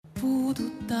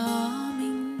puuduta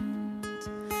mind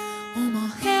oma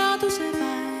headuse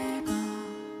väega,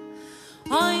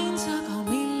 ainsaga,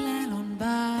 millel on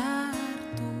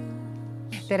väärtus.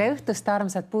 Tere õhtust,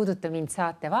 armsad Puuduta mind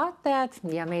saate vaatajad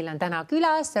ja meil on täna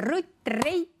külas Rutt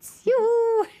Reits ja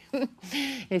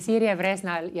Sirje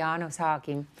Presnal ja Anu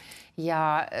Saagim.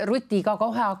 Ja Rutiga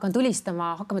kohe hakkame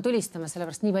tulistama,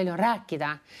 sellepärast nii palju on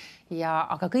rääkida.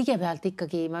 Aga kõigepealt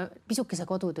ikkagi ma pisukese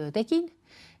kodutöö tegin,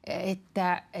 et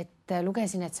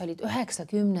lugesin, et sa olid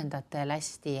 90-ndatel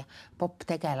hästi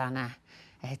pop-tegelane.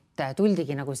 Et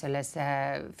tuldigi nagu selles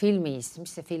filmis,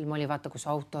 mis see film oli, vaata, kus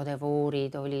autode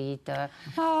voorid olid.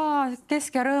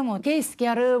 Kesk ja rõõmud. Kesk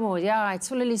ja rõõmud, jaa, et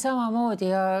sul oli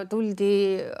samamoodi ja tuldi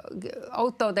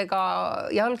autodega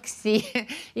jalgsi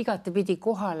igatepidi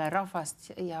kohale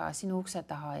rahvast ja sinu ukse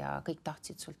taha ja kõik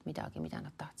tahtsid sult midagi, mida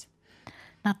nad tahtsid.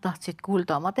 Nad tahtsid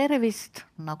kuulda oma tervist,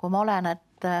 nagu ma olen,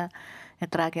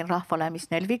 et räägin rahvale, mis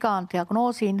neil viga on,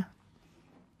 diagnoosin.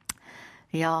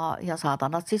 Ja saada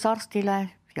nad siis arstile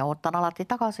ja ootan alati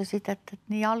tagasisidet, et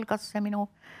nii algas see minu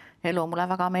elu. Mulle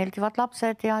väga meeldivad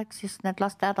lapsed ja eks siis need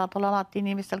laste hädad on alati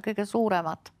inimestel kõige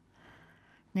suuremad.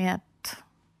 Nii et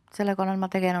sellega olen ma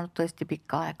tegelenud tõesti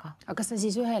pikka aega. Aga kas sa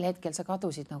siis ühel hetkel sa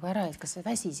kadusid nagu ära, et kas sa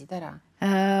väsisid ära?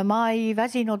 Ma ei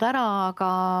väsinud ära, aga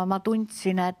ma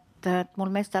tundsin, et mul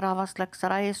meesterahvas läks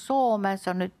ära ees Soome,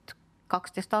 see on nüüd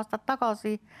 12 aastat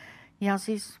tagasi ja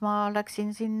siis ma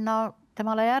läksin sinna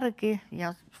temale järgi ja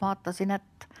vaatasin,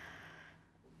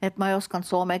 et ma ei osanud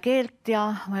soome keelt ja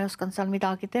ma ei osanud seal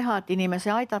midagi teha, et inimesi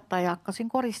aidata ja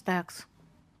hakkasin koristajaks.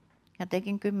 Ja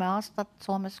tegin 10 aastat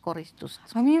Soomes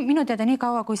koristust. Minu teada nii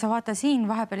kaua, kui sa vaata siin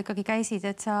vahepeal ikkagi käisid,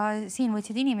 et sa siin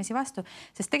võtsid inimesi vastu,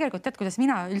 sest tegelikult tead, kuidas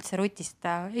mina üldse Rutist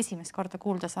esimest korda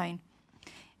kuulda sain.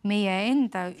 Meie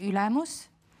enda ülemus,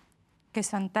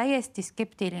 kes on täiesti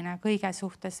skeptiline kõige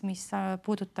suhtes, mis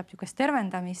puudutab niisugust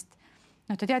tervendamist.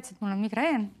 No ta teadis, et mul on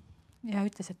migreen ja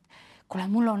ütles, et kuule,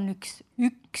 mul on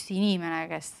üks inimene,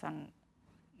 kes on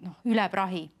üle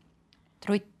prahi.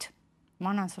 Rutt,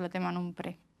 ma annan sulle tema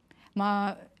numbri.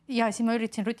 Ja siis ma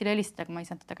üritasin Rutile helistada, aga ma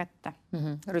ei saanud teda kätte.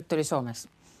 Rutt oli Soomes.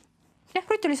 Jah,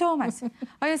 Rutt oli Soomes.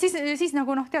 Ja siis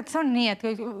nagu tead, see on nii, et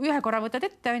ühe korra võtad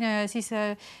ette ja siis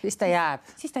ta jääb.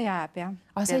 Siis ta jääb, jah.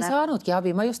 Aga sa ei saanudki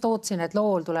abi. Ma just ootsin, et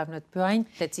lool tuleb nüüd püant,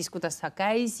 et siis kuidas sa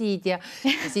käisid ja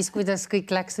siis kuidas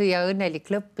kõik läks ja õnnelik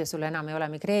lõpp ja sul enam ei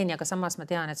ole migreeni, aga samas ma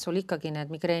tean, et sul ikkagi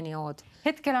need migreenijood.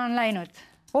 Hetkel on läinud.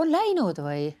 On läinud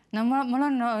või? No mul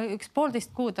on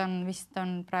 1,5 kuud vist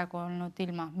on praegu olnud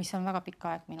ilma, mis on väga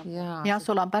pikka aeg minu. Ja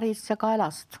sul on päris see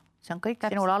kaelast. See on kõik,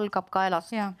 sinul algab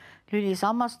kaelast.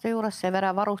 Lülisammaste juures, see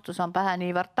verevarustus on pähe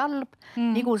niivõrd talb.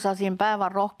 Nii kui sa siin päeval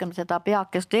rohkem seda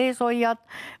peakest ees hoiad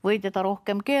või teda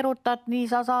rohkem keerutad, nii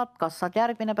sa saad, kas saad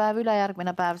järgmine päev,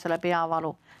 ülejärgmine päev selle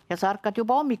peavalu. Ja sa ärkad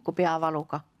juba hommiku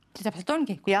peavaluga. See täpselt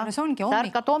ongi, kuidas ongi hommik. Sa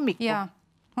ärkad hommiku. Ja,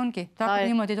 ongi. Ta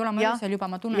hakkab niimoodi tulema öösel juba,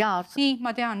 ma tunnen. Nii,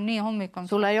 ma tean, nii hommik on.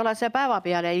 Sul ei ole see päeva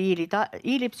peale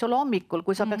hiilib sul hommikul,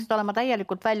 kui sa peaksid olema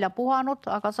täielikult välja puhanud,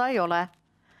 aga sa ei ole.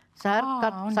 Sa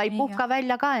ärkad, sa ei puhka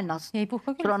välja ka ennast.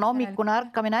 Sul on hommikune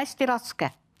ärkamine hästi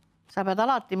raske. Sa pead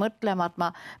alati mõtlema, et ma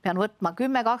pean võtma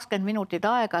 10-20 minutit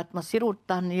aega, et ma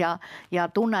sirutan ja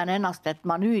tunnen ennast, et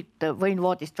ma nüüd võin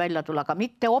voodist välja tulla, aga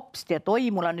mitte opsti, et oi,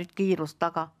 mul on nüüd kiirus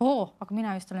taga. Aga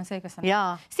mina just olen see, kes on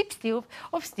sipsti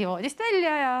opsti voodist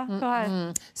välja ja kohe.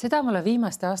 Seda ma olen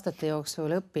viimaste aastate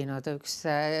jooksul õppinud. Üks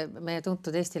meie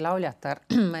tuntud Eesti lauljatar,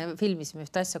 me filmisime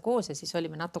ühte asja koos ja siis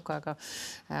olime natuke aega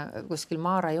kuskil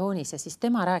maarajoonis ja siis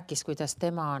tema rääkis, kuidas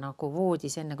tema nagu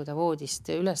voodis, enne kui ta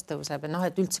voodist üles tõuseb,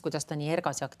 et üldse, kuidas ta nii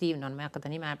ergas ja aktiivne on, ma ei hakka ta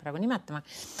nime praegu nimetama,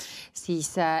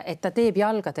 siis et ta teeb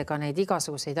jalgadega neid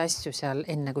igasuguseid asju seal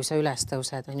enne, kui sa üles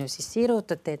tõused, on ju, siis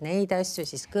sirutad, teed neid asju,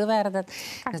 siis kõverdad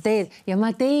ja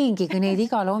ma teengi neid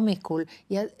igal hommikul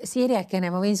ja Sirjekene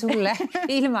ma võin sulle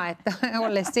ilma, et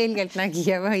olles selgelt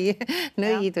nägija või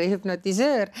nõid või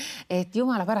hüpnotisöör, et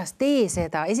jumala pärast tee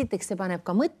seda. Esiteks see paneb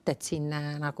ka mõtted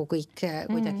sinna nagu kõik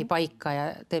kuidagi paika ja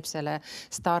teeb selle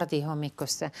stardi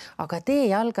hommikusse, aga tee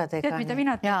jalgadega. Tead, mida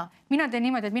mina teen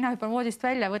niimoodi, et mina hüppan voodist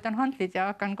välja, võtan hantlid ja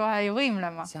hakkan kohe ju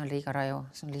võimlema. See on liiga raju.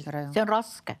 See on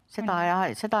raske.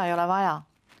 Seda ei ole vaja.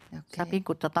 Sa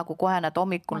pingutad nagu kohe need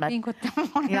hommikul. Ma pingutan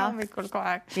hommikul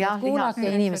kohe.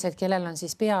 Kuulake inimesed, kellel on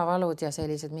siis peavalud ja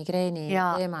sellised migreeni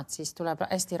teemad, siis tuleb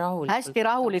hästi rahulikult. Hästi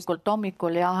rahulikult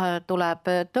hommikul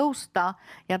tuleb tõusta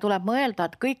ja tuleb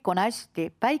mõelda, et kõik on hästi.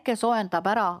 Päike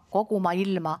soojendab ära kogu oma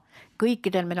ilma.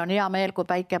 kõikidel meil on hea meel, kui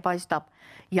päike paistab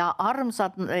ja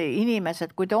armsad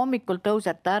inimesed, kui te hommikul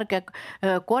tõusete, ärge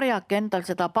korjake endal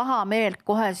seda paha meelt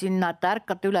kohe sinna, et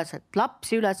ärkate üles, et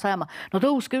lapsi üles ajama. No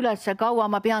tõuske üles, kaua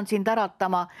ma pean sind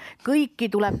äratama. Kõiki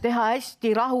tuleb teha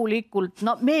hästi rahulikult.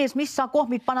 No mees, mis sa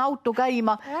kohmid, pane auto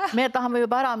käima. Me tahame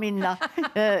juba ära minna.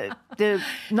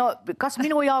 No kas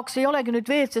minu jaoks ei olegi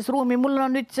nüüd WC-s ruumi, mul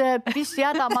on nüüd see pissi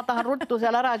häda, ma tahan ruttu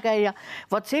seal ära käia.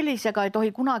 Vot sellisega ei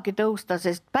tohi kunagi tõusta,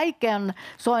 sest päike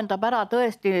soojendab ära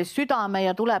tõesti südame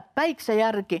ja tuleb päikse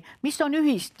järgi. Mis on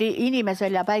ühist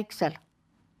inimesel ja päiksel?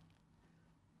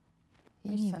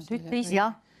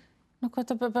 Jah. No kui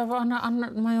ta peab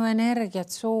andma ju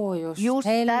energiat, soojust,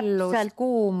 hellust,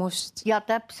 kuumust. Ja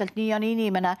täpselt nii on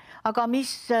inimene. Aga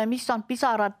mis on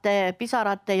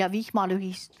pisarate ja vihmal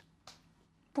ühist?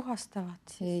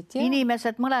 Puhastavad.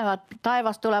 Inimesed mõlevad,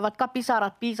 taevast tulevad ka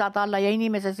pisarad piisad alla ja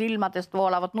inimese silmadest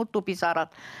voolavad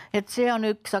nutupisarad. Et see on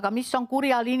üks, aga mis on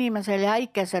kurjal inimesel ja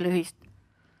äikesel ühist?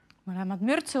 Mõlemad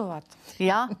mürtsuvad.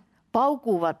 Ja,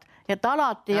 pauguvad. Et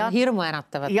alati hirmu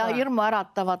äratavad ja hirmu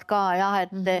äratavad ka jah,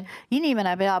 et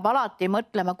inimene peab alati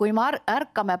mõtlema, kui me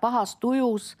ärkame pahas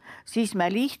tujus, siis me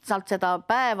lihtsalt seda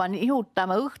päeva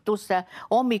nihutame õhtusse,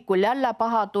 hommikul jälle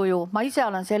paha tuju. Ma ise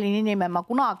olen selline inimene,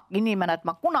 et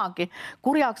ma kunagi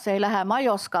kurjaks ei lähe, ma ei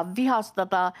oska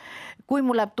vihastada. Kui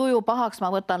mul läheb tuju pahaks,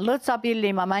 ma võtan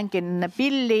lõtsapilli, ma mängin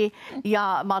pilli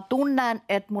ja ma tunnen,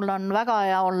 et mul on väga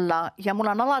hea olla ja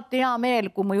mul on alati hea meel,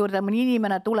 kui mu juurde mõni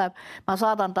inimene tuleb, ma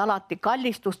saadan ta alati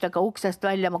kallistustega uksest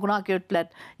välja, ma kunagi ütlen,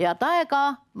 et head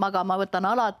aega, aga ma võtan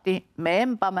alati, me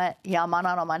embame ja ma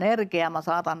annan oma energia ja ma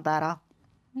saadan ta ära.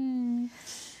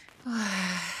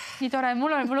 Nii tore,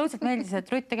 mulle õudselt meeldis,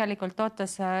 et Rutt tegelikult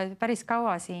ootas päris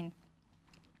kaua siin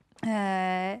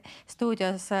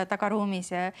stuudios tagaruumis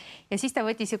ja siis ta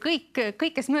võttis ju kõik,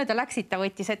 kes mööda läksid, ta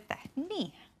võttis ette. Nii,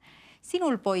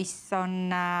 sinul poiss on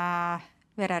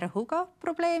vererõhuga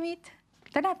probleemid,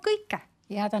 ta näeb kõike.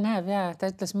 Ja ta näeb ja ta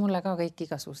ütles mulle ka kõik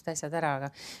igasugused asjad ära, aga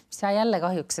mis sa jälle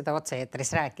kahjuks seda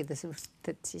otse-eetris rääkides,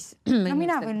 et siis... No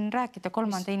mina võin rääkida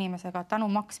kolmanda inimesega, et Anu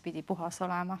Maks pidi puhas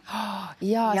olema.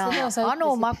 Ja Anu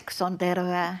Maks on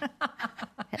terve.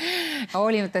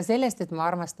 Hoolimata sellest, et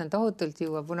ma armastan tohutult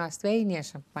juua punast veini ja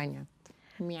šampanjat.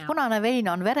 Punane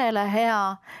vein on verele hea,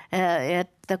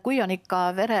 et kui on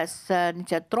ikka veres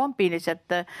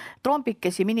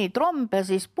trombikesi minitrombe,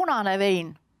 siis punane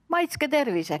vein maitske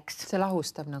terviseks. See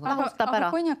lahustab nagu. Aga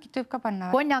konjakit võib ka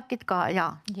panna? Konjakit ka,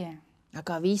 jaa.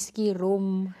 Aga viski,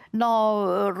 rumm? No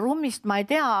rummist ma ei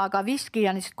tea, aga viski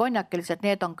ja niisugused konjakilised,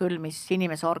 need on küll, mis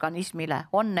inimese organismile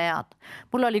on head.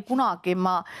 Mul oli kunagi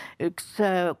üks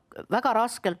väga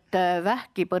raskelt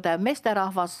vähki põdev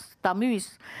meesterahvas, ta müüs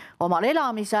omal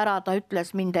elamise ära, ta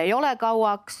ütles, mind ei ole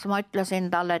kauaks, ma ütlesin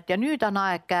talle, et ja nüüd on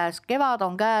aeg käes, kevad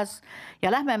on käes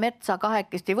ja lähme metsa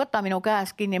kahekesti, võta minu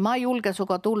käes kinni, ma ei julge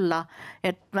suga tulla,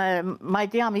 et ma ei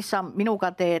tea, mis sa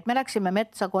minuga teed. Me läksime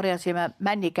metsa, korjasime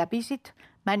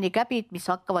männikäbid, mis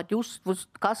hakkavad just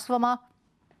kasvama.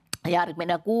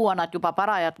 Järgmine kuu on nad juba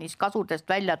parajad niis kasudest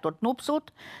välja tulnud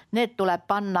nupsud. Need tuleb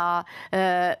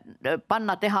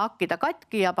teha hakkida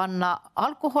katki ja panna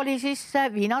alkoholi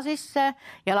sisse, viina sisse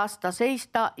ja lasta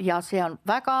seista ja see on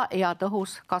väga hea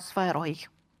tõhus kasvajarohi.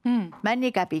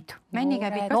 Männikäbid.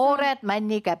 Noored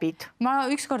männikäbid. Ma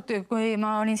ükskord, kui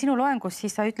ma olin sinu loengus,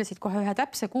 siis sa ütlesid kohe ühe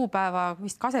täpse kuupäeva,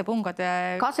 vist kasepungad.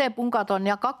 Kasepungad on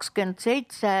ja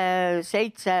 27.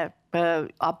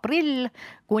 aprill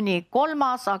kuni 3.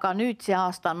 aga nüüd see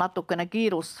aasta on natukene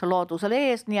kiirus loodusele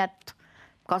ees, nii et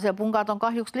kasepungad on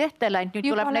kahjuks lehte läinud, nüüd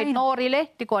tuleb neid noori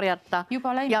lehti korjata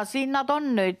ja siin nad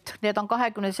on nüüd, need on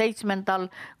 27.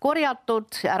 korjatud,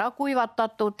 ära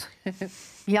kuivatatud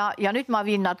ja nüüd ma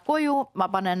viin nad koju, ma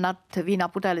panen nad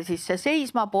viinapudeli sisse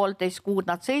seisma, 1,5 kuud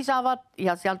nad seisavad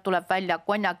ja sealt tuleb välja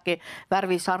konjaki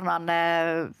värvisarnane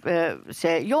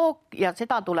see jook ja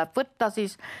seda tuleb võtta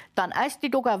siis, ta on hästi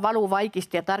tugev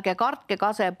valuvaigist ja ärge kartke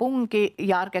kasepungi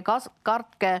ja ärge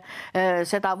kartke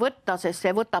seda võtta, sest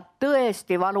see võtab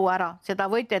tõesti valu ära, seda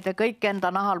võite te kõik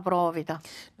enda nahal proovida.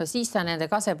 No siis sa nende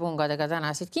kasepungadega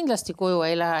tänasid kindlasti koju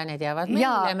ei lähe, need jäävad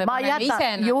meile, me paneme ise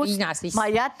viina sisse. Ma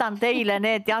jätan teile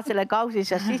need ja selle kausis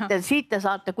ja siit te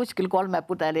saate kuskil 3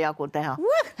 pudeli jagu teha.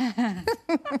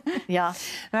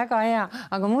 Väga hea,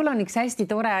 aga mul on üks hästi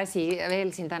tore asi veel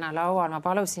siin täna laual, ma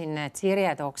palusin, et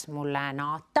Sirje tooks mulle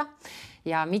naata.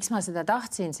 Ja miks ma seda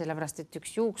tahtsin, sellepärast, et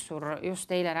üks juuksur just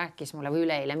eile rääkis mulle või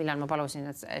üleeile, millal ma palusin,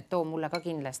 et too mulle ka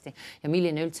kindlasti ja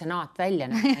milline üldse naat välja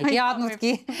näeb. Ma ei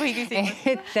teadnudki,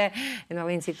 et ma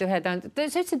võin siit ühe sa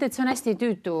ütlesid, et see on hästi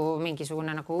tüütu mingisugune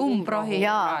nagu umbrohi.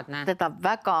 Jaa, teda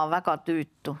väga-väga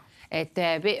tüütu. et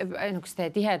niisuguste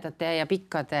tihedate ja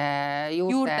pikkade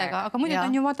juurtega, aga muidu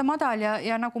on ju vaata madal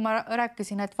ja nagu ma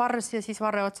rääkisin, et vars ja siis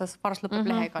varre otsas, vars lõpeb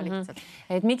lehega lihtsalt.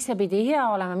 Et miks see pidi hea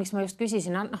olema, miks ma just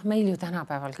küsisin, meil ju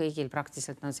tänapäeval kõigil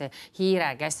praktiliselt on see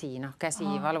hiire käsi, käsi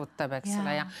valutab, eks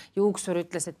ole, ja juuksur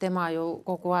ütles, et tema ju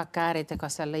kogu aeg kääridega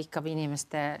seal lõikab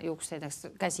inimeste juukseid,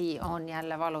 käsi on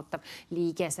jälle valutab,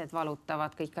 liigesed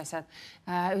valutavad, kõik asjad.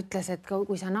 Ütles, et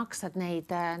kui sa naksad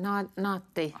neid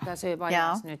naati, ta sööb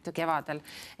aias nüüd kevadel,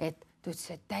 et ta ütles,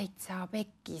 et täitsa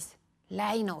pekkis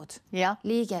läinud,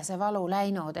 liigese valu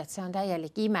läinud, et see on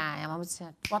täielik ime ja ma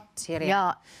mõtlesin, et what Sirje.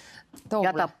 Ja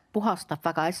ta puhastab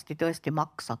väga hästi tõesti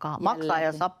maksa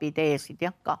ja sapiteesid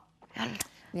ka.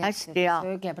 Hästi ja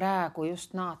sööge praegu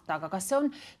just naata, aga kas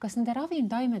nende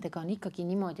ravimtaimedega on ikkagi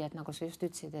niimoodi, et nagu sa just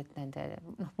ütlesid, et nende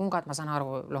pungad, ma saan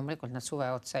aru, loomulikult nad suve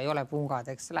otsa ei ole pungad,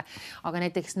 eks ole, aga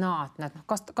näiteks naat, nad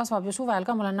kasvab ju suvel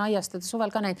ka, ma olen aiastada suvel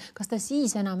ka näinud, kas ta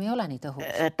siis enam ei ole nii tõhus?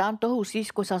 Ta on tõhus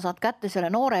siis, kui sa saad kätte selle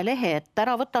noore lehe, et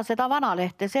ära võta seda vana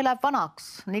lehte, see läheb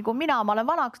vanaks, nii kui mina, ma olen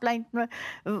vanaks läinud.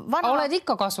 Oled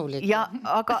ikka kasulik.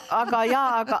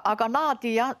 Aga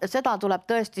naadi ja seda tuleb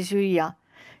tõesti süüa.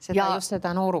 Just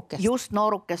seda noorukest. Just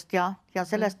noorukest ja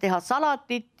sellest teha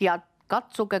salatit ja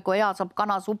katsuge, kui hea saab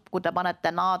kanasupp, kui te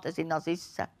panete naade sinna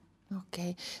sisse.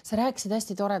 Okei. Sa rääkisid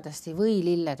hästi toredasti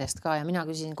võililledest ka ja mina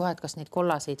küsisin kohe, et kas neid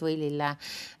kollaseid võilille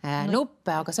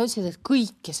nuppe, aga sa ütlesid, et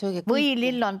kõike sööge.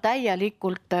 Võilill on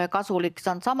täielikult kasulik,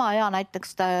 see on sama hea,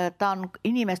 näiteks ta on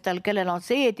inimestel, kellel on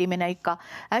seedimine ikka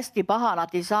hästi paha,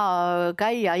 nad ei saa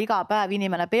käia iga päev,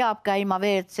 inimene peab käima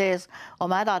WC-s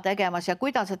oma häda tegemas ja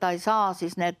kui ta seda ei saa,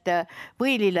 siis need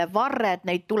võilille varred,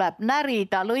 neid tuleb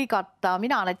närida, lõigata,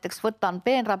 mina näiteks võtan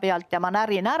peenra pealt ja ma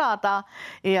närin ära ta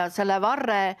ja selle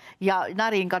varre ja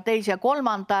närin ka teise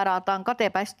kolmanda ära, ta on ka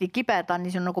teeb hästi kibe, ta on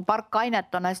niisugune nagu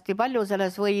parkainet on hästi palju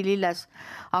selles võililles,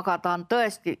 aga ta on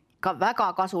tõesti ka väga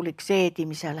kasulik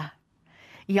seedimisele.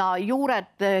 Ja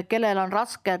juured, kellel on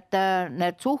rasked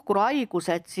need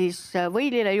suhkruhaigused, siis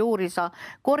võilile juuri sa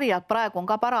korjad, praegu on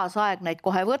ka paras aeg neid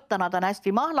kohe võtta, nad on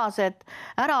hästi mahlased,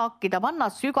 ära hakkida,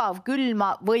 panna sügav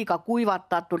külma või ka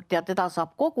kuivatatult ja teda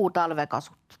saab kogu talve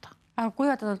kasutada.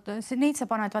 Kuivatatult, neid sa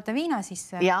paned vaata viina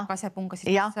sisse, kasepunga,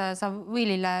 siis sa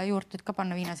võilille juurt võid ka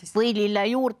panna viina sisse? Võilille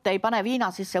juurt ei pane viina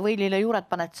sisse, võilille juured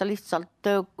paned sa lihtsalt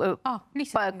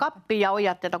kappi ja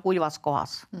hoiad teda kuivas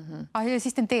kohas. Ja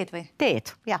siis teen teed või?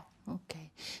 Teed, jah. Okei.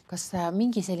 Kas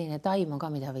mingi selline taim on ka,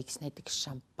 mida võiks näiteks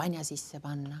šampanja sisse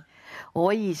panna?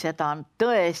 Oi, seda on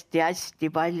tõesti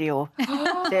hästi palju.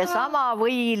 See sama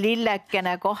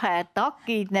võilillekene kohe,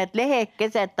 takid, need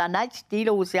lehekesed, ta on hästi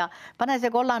ilus ja pane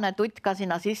see kollane tutt ka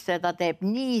sinna sisse, ta teeb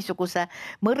niisuguse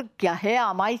mõrk ja hea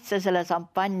maitse selle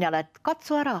šampanjale, et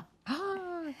katsu ära.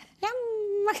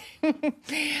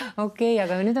 Okei,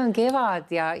 aga nüüd on kevad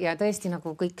ja tõesti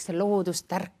nagu kõik see loodus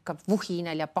tärkab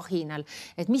vuhinal ja pahinal,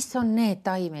 et mis on need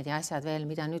taimed ja asjad veel,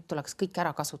 mida nüüd tuleks kõik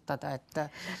ära kasutada,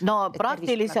 no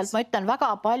praktiliselt ma ütlen, väga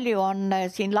palju on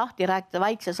siin lahti rääkida,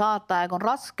 väikse saateaeg on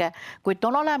raske, kuid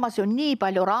on olemas ju nii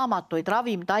palju raamatuid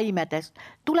ravimtaimedest,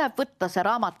 tuleb võtta see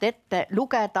raamat ette,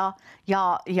 lugeda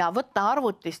ja võtta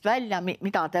arvutist välja,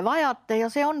 mida te vajate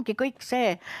ja see ongi kõik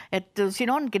see, et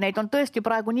siin ongi, neid on tõesti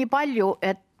praegu nii palju,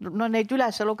 et no neid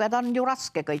üles lugeda on ju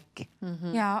raske kõiki.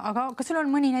 Ja, aga kas sul on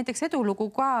mõni näiteks edulugu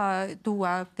ka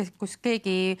tuua, kus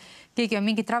keegi on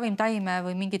mingit ravimtaime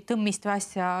või mingit tõmmist või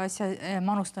asja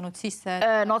manustanud sisse?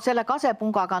 No selle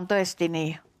kasepungaga on tõesti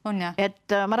nii. On jah?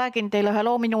 Et ma räägin teile ühe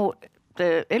loo, minu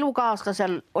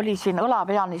elukaaslasel oli siin õla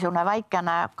peal niisugune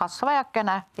väikene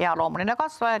kasvajakene, hea loomuline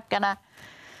kasvajakene.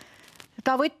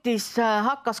 Ta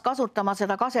hakkas kasutama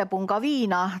seda kasepunga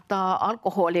viina, ta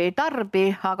alkoholi ei tarbi,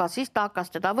 aga siis ta hakkas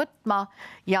teda võtma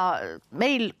ja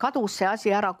meil kadus see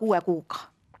asi ära 6 kuuga.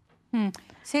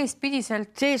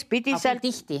 Seespidiselt? Seespidiselt.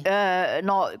 Tihti?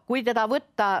 No kui teda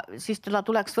võtta, siis teda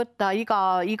tuleks võtta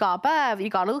iga päev,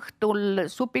 igal õhtul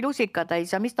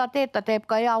supilusikatäis ja mis ta teeb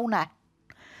ka hea une.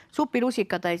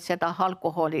 Supilusikatäis seda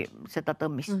alkoholi, seda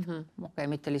tõmmist. Okei,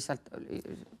 mitte lihtsalt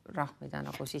rahvida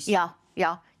nagu siis. Ja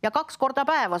 2 korda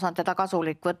päevas on teda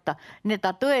kasulik võtta. Nii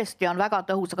ta tõesti on väga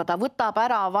tõhus, aga ta võtab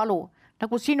ära valu,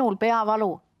 nagu sinul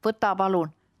peavalu, võta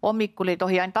palun. Hommikul ei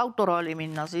tohi ainult autorooli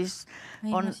minna, siis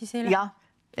on,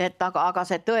 aga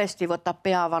see tõesti võtab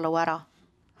peavalu ära.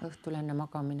 Õhtul enne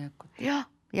magaminekut.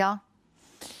 Ja.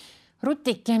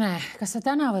 Rutikene, kas sa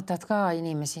täna võtad ka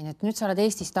inimesi, nüüd sa oled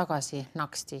Eestis tagasi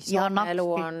naksti, Soome elu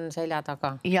on selja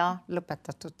taga,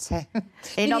 lõpetatud see.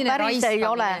 Ei no päris ei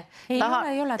ole.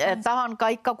 Tahan ka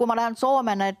ikka, kui ma lähen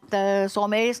Soome, need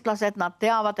Soome eestlased, nad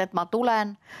teavad, et ma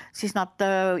tulen, siis nad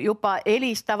juba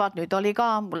helistavad, nüüd oli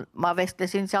ka, ma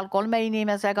vestlesin seal 3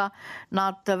 inimesega,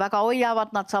 nad väga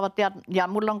hoiavad, nad saavad teada ja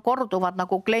mul on korduvad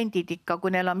nagu kliendid ikka,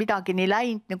 kui neil on midagi nii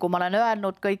läinud, nagu ma olen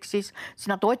öelnud kõik, siis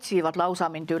nad otsivad lausa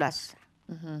mind üles.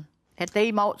 Et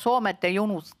ei, ma Soomet ei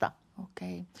unusta.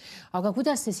 Okei. Aga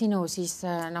kuidas see sinu siis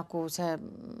nagu see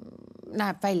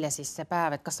näeb välja siis see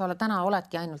päev, et kas sa täna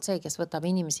oledki ainult see, kes võtab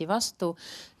inimesi vastu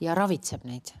ja ravitseb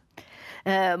neid?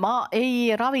 Ma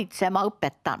ei ravitse, ma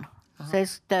õpetan.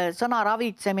 Sest sõna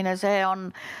ravitsemine, see on,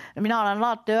 mina olen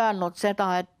alati öelnud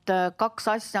seda, et 2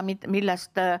 asja,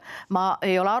 millest ma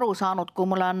ei ole aru saanud, kui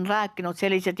mulle on rääkinud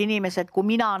sellised inimesed, kui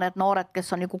mina, need noored,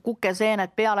 kes on nagu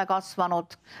kukeseened peale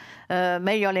kasvanud.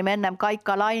 Meie olime ennem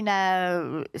Kaika Laine,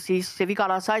 siis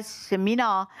Vigala Sass,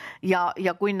 mina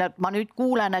ja kui ma nüüd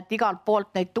kuulen, et igalt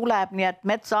poolt neid tuleb, nii et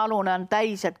metsaalune on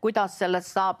täis, et kuidas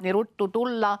sellest saab nii ruttu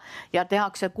tulla ja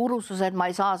tehakse kursused, ma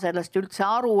ei saa sellest üldse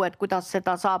aru, et kuidas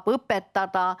seda saab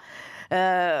õpetada.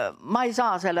 Ma ei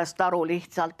saa sellest aru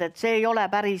lihtsalt, et see ei ole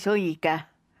päris õige.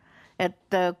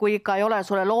 Et kui ikka ei ole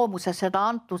sulle loomuses seda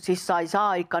antud, siis sa ei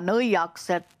saa ikka nõiaks,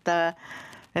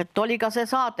 et oli ka see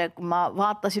saade, kui ma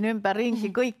vaatasin ümber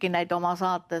ringi kõiki neid oma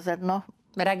saates, et noh.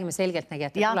 Me räägime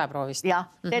selgeltnägijate tuleproovist.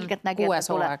 Jah, selgeltnägijate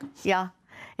tuleb. Jah,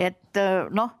 et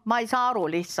noh, ma ei saa aru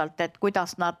lihtsalt, et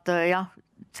kuidas nad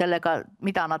sellega,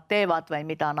 mida nad teevad või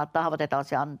mida nad tahavad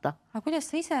edasi anda. Aga kuidas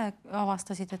sa ise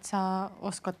avastasid, et sa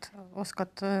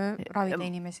oskad ravida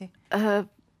inimesi?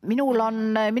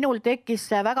 Minul tekkis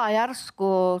see väga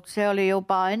järsku, see oli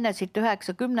juba enne siit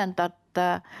 90-ndat.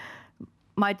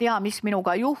 Ma ei tea, mis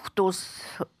minuga juhtus.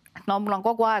 No mul on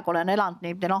kogu aeg olen elanud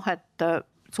nii, et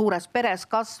suures peres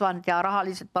kasvanud ja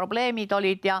rahalised probleemid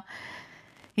olid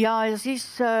ja siis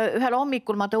ühel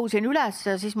hommikul ma tõusin üles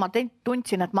ja siis ma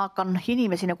tundsin, et ma hakkan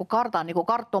inimesi nagu kardan, nagu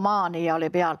kartomaania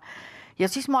oli peal. Ja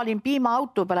siis ma olin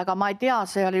piimaauto peal, aga ma ei tea,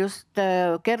 see oli just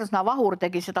Kersna Vahur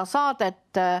tegi seda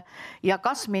saadet ja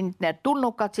kas mind need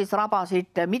tulnukad siis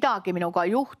rabasid, midagi minuga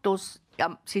juhtus ja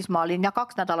siis ma olin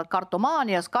 2 nädalat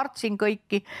kartomaanias, kartsin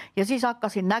kõiki ja siis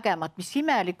hakkasin nägema, et mis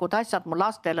imelikud asjad mul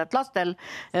lastel, et lastel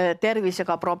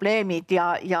tervisega probleemid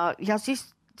ja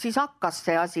siis hakkas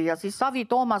see asi ja siis Savi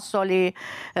Toomas oli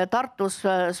Tartus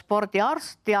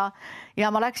spordiarst ja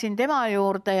ma läksin tema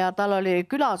juurde ja tal oli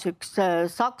külas üks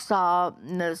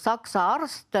saksa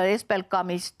arst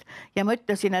Espelkamist ja ma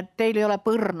ütlesin, et teil ei ole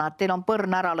põrna, et teil on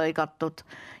põrn ära lõigatud.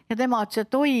 Ja tema ütles,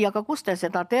 et oi, aga kus te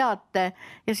seda teate?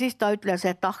 Ja siis ta ütles,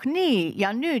 et nii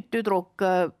ja nüüd tüdruk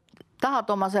tahad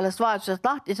oma sellest vaesusest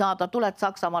lahti saada, tuled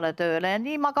Saksamaale tööle ja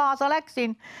nii ma kaasa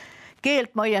läksin.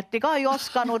 Keelt ma õieti ka ei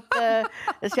osanud,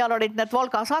 seal olid need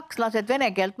Volga sakslased,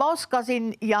 vene keelt ma oskasin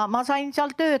ja ma sain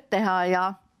seal tööd teha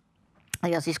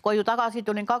ja siis koju tagasi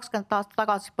tulin 20 aastat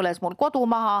tagasi, põles mul kodu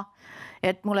maha,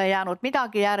 et mul ei jäänud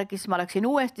midagi järgi, siis ma läksin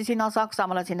uuesti sinna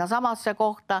Saksamaale, sinna samasse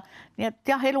kohta. Nii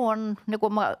et jah, elu on,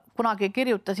 nagu ma kunagi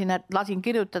kirjutasin, et lasin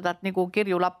kirjutada, et nagu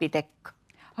kirjulapitekk.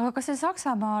 Aga kas see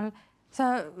Saksamaal sa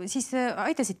siis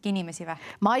aitasidki inimesi või?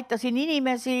 Ma aitasin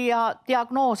inimesi ja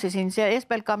diagnoosisin. See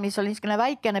Espelkamis oli niisugune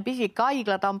väikene pisik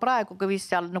haigla, ta on praegu vist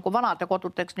seal nagu vanade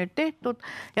koduteks nüüd tehtud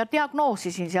ja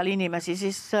diagnoosisin seal inimesi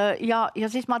siis, ja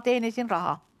siis ma teenisin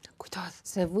raha. Kuidas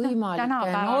see võimalik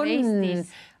on,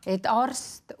 et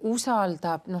arst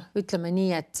usaldab, ütleme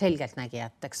nii, et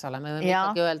selgeltnägijat, eks ole, me võime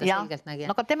ikkagi öelda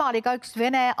selgeltnägijat. No aga tema oli ka üks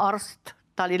vene arst,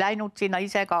 ta oli läinud sinna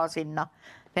ise ka sinna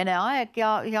vene aeg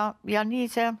ja nii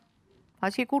see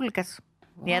asi kulges.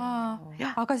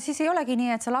 Aga siis ei olegi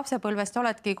nii, et sa lapsepõlvest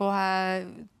oledki kohe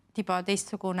tiba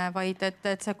teistsugune, vaid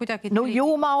et sa kuidagi... No ju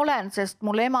ma olen, sest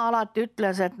mul ema alati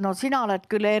ütles, et no sina oled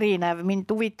küll erinev. Mind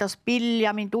huvitas pill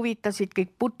ja mind huvitasid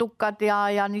kõik putukad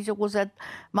ja niisugused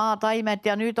maataimed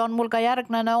ja nüüd on mul ka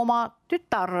järgnene oma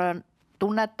tütar.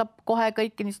 Tunnetab kohe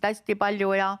kõiki niist hästi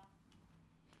palju ja...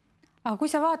 Aga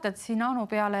kui sa vaatad siin Anu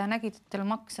peale ja nägid, et teil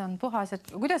maks on puhas, et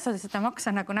kuidas sa seda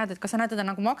maksa nagu näed, et kas sa näed teda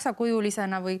nagu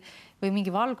maksakujulisena või mingi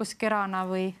valguskerana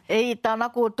või? Ei, ta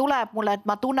nagu tuleb mulle, et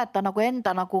ma tunnetan nagu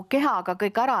enda nagu kehaga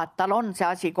kõik ära, et tal on see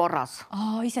asi korras.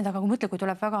 Issand, aga kui mõtle, kui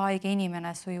tuleb väga haige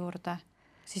inimene su juurde,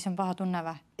 siis on paha tunne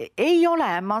või? Ei ole,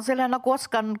 ma selle nagu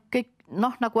oskan kõik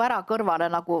nagu ära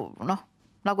kõrvale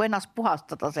nagu ennast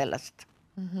puhastada sellest.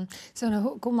 See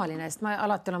on kummaline, sest ma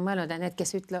alati olen mõelnud, et need,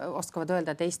 kes oskavad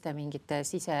öelda teiste mingite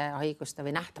sisehaiguste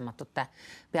või nähtamatute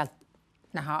pealt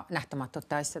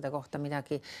nähtamatute asjade kohta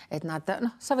midagi, et nad,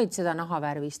 sa võid seda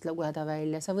nahavärvist lugeda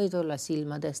välja, sa võid olla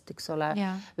silmadest, eks ole,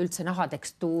 üldse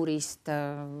nahatekstuurist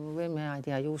või ma ei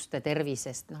tea, juuste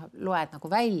tervisest, loed nagu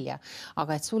välja,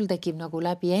 aga et sul tekib nagu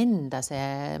läbi enda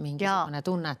see mingisugune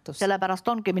tunnetus. Sellepärast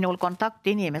ongi minul kontakt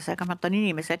inimesega, ma võtan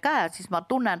inimese käe, siis ma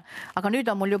tunnen, aga nüüd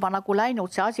on mul juba nagu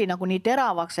läinud see asi nagu nii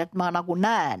teravaks, et ma nagu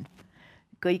näen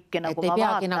kõike nagu ma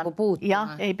vaatan. Nagu puutuma.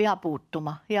 Jah, ei pea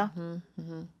puutuma, jah.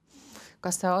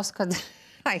 Kas sa oskad,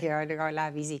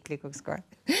 läheb isiklikuks kohe,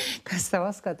 kas sa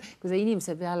oskad, kui sa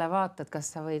inimese peale vaatad, kas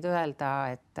sa võid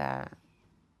öelda, et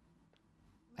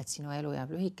sinu elu jääb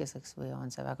lühikeseks või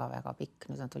on see väga-väga pikk,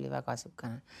 nüüd on tuli väga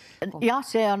siukene. Jah,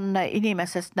 see on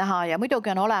inimesest näha ja muidugi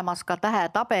on olemas ka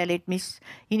tähetabelid, mis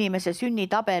inimese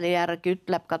sünnitabeli järgi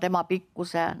ütleb ka tema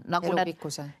pikkuse. Nagu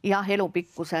elupikkuse? Jah,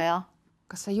 elupikkuse, jah.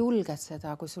 Kas sa julged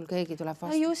seda, kui sul keegi tuleb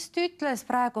vastu? Just ütles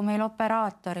praegu meil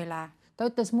operaatorile. Ta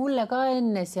ütles mulle ka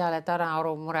enne seal, et ära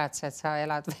aru muretse, et sa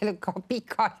elad veel ka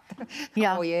pikalt.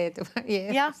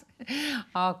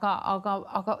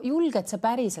 Aga julged sa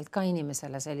päriselt ka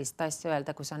inimesele sellist asja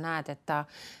öelda, kui sa näed, et ta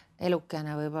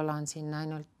elukene võib-olla on siin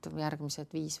ainult järgmised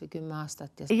 5 või 10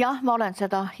 aastat. Jah, ma olen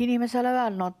seda inimesele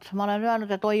öelnud. Ma olen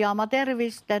öelnud, et hoia oma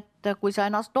tervist, et kui sa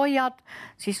ennast hoiad,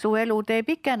 siis su elutee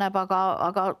pikeneb,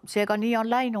 aga seega nii on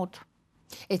läinud.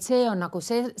 Et see on nagu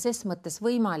ses mõttes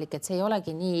võimalik, et see ei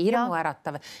olegi nii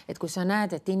hirmuäratav, et kui sa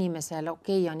näed, et inimesel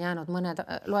on jäänud mõned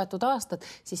loetud aastad,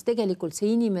 siis tegelikult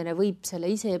see inimene võib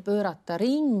selle ise pöörata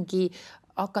ringi,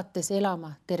 hakates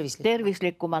elama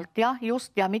tervislikumalt, jah,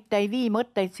 just, ja mitte ei vii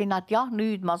mõtteid sinna, et jah,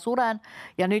 nüüd ma suren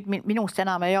ja nüüd minust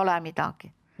enam ei ole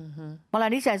midagi. Ma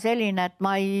olen ise selline, et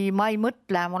ma ei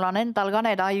mõtle, mul on endal ka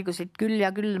need haigusid küll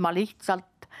ja küll, ma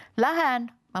lihtsalt lähen,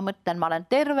 ma mõtlen, ma olen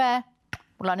terve,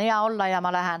 mul on hea olla ja ma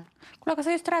lähen. Kuule, aga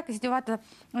sa just rääkisid ju vaata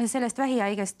sellest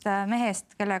vähihaigest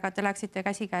mehest, kellega te läksite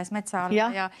käsikäes metsa alla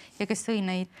ja kes sõi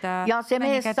neid. Ja see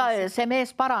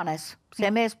mees paranes. See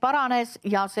mees paranes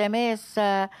ja see mees,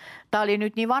 ta oli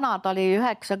nüüd nii vana, ta oli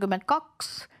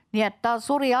 92, nii et ta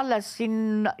suri alles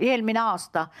siin eelmine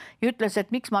aasta ja ütles,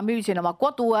 et miks ma müüsin oma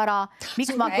kodu ära,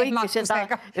 miks ma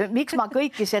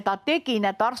kõiki seda tegin,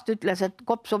 et arst ütles, et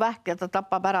kopsuvähk ja ta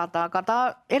tapab ära ta, aga ta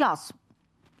elas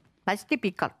hästi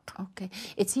pikalt. Okay.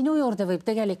 Et sinu juurde võib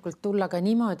tegelikult tulla ka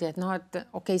niimoodi, et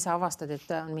sa avastad,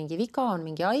 et on mingi viga, on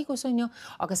mingi haigus, on ju,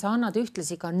 aga sa annad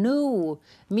ühtlasi ka nõu,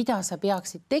 mida sa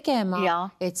peaksid tegema,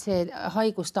 et see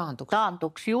haigus taanduks.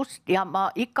 Taanduks just ja ma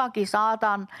ikkagi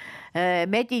saadan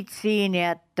meditsiini,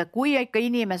 et kui ikka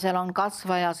inimesel on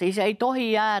kasvaja, siis ei tohi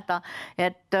jääda,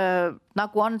 et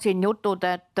nagu on siin jutud,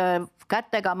 et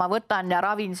kätega ma võtan ja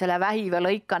ravin selle vähi või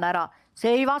lõikan ära.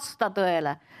 See ei vasta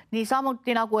tõele. Nii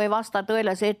samuti nagu ei vasta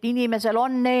tõele see, et inimesel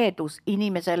on needus.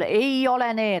 Inimesel ei ole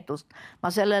needust.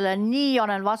 Ma sellele nii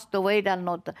olen vastu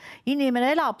võidelnud.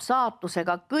 Inimene elab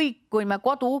saatusega. Kõik, kui me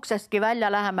kodu uksestki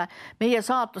välja läheme, meie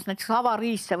saatus, näiteks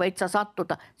avariisse võid sa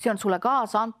sattuda. See on sulle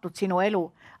kaasa antud sinu elu.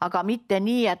 Aga mitte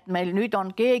nii, et meil nüüd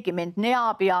on keegi mind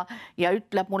neab ja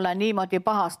ütleb mulle niimoodi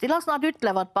pahasti. Las nad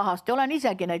ütlevad pahasti. Olen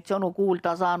isegi neid sõnu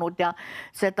kuulda saanud ja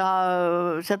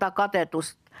seda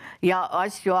kadedust ja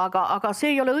asju, aga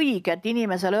see ei ole õige, et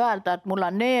inimesele öelda, et mul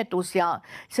on needus ja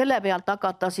selle pealt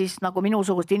hakata siis nagu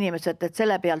minusugust inimesed, et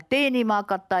selle pealt teenima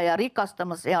hakata ja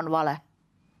rikastama, see on vale.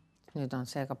 Nüüd on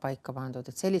see ka paika pandud,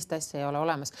 et sellist asja ei ole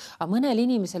olemas. Aga mõnel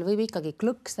inimesel võib ikkagi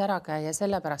klõks ära käia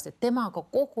sellepärast, et temaga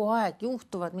kogu aeg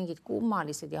juhtuvad mingid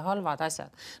kummalised ja halvad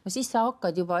asjad. No siis sa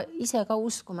hakkad juba ise ka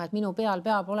uskuma, et minu peal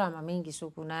peab olema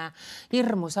mingisugune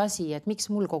hirmus asi, et miks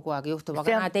mul kogu aeg juhtub,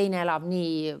 aga teine elab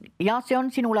nii. Ja see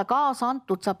on sinule kaasa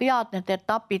antud, sa pead need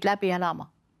etapid läbi elama.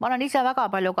 Ma olen ise väga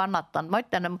palju kannatanud. Ma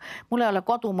ütlen, mul ei ole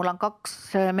kodu, mul on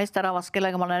 2 meesterahvast,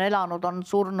 kellega ma olen elanud, on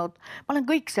surnud. Ma olen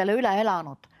kõik selle üle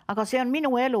elanud. Aga see on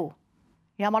minu elu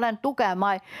ja ma olen tugev,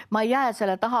 ma ei jää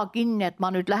selle taha kinni, et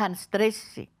ma nüüd lähen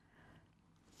stressi.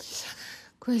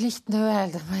 Kui lihtne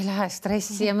öelda, ma ei lähe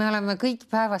stressi ja me oleme kõik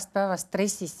päevast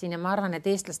stressis siin ja ma arvan, et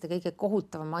eestlaste kõige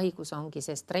kohutavam haigus ongi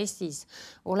see stressis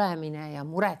olemine ja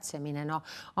muretsemine. No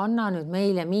anna nüüd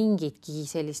meile mingitki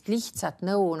sellist lihtsat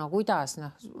nõu, no kuidas,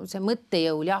 see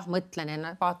mõttejõul, jah, mõtlen,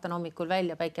 vaatan hommikul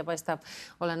välja, päike paistab,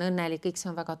 olen õnnelik, kõik see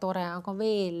on väga tore, aga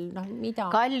veel, mida?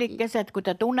 Kallikesed, kui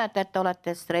te tunnete, et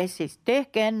olete stressis,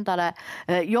 tehke endale,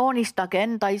 joonistage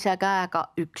enda ise käega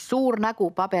üks suur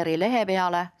nägu paberilehe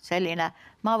peale, selline.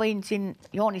 Ma võin siin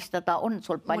joonistada, on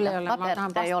sul palju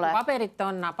paberit ei ole? Paberit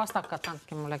on, pastakat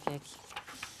andke mulle keegi.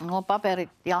 no paberit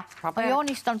ja ma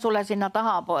joonistan sulle sinna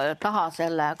taha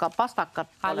selle, aga pastakat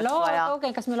Halloo,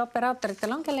 tooge, kas meil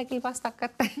operaatoritel on kellegi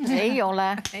pastakat? Ei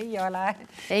ole. Ei ole.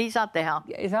 Ei saa teha.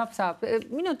 Saab.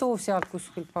 Minu too sealt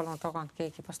kuskil palun tagant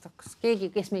keegi pastakas. Keegi,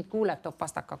 kes meid kuuleb, toob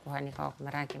pastaka kohe nii kaua, kui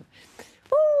me räägime.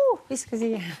 Viska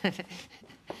siia.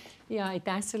 Ja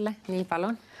aitäh sulle. Nii,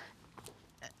 palun.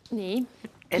 Nii.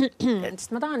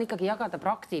 Sest ma tahan ikkagi jagada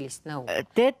praktilist nõu.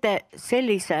 Teete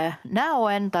sellise näo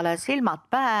endale, silmad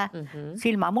päe,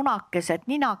 silmamunakesed,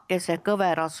 ninakesed,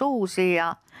 kõvera suu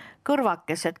siia,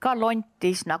 kõrvakesed ka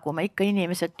lontis, nagu me ikka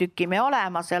inimesed tükime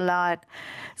olema selle aeg.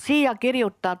 Siia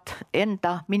kirjutad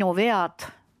enda minu vead,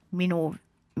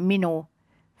 minu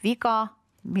viga,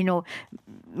 minu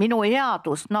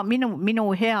headus, no minu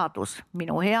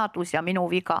headus ja minu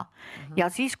viga. Ja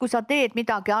siis, kui sa teed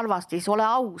midagi halvasti, siis ole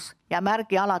aus ja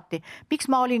märgi alati, miks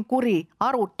ma olin kuri,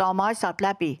 aruta oma asjad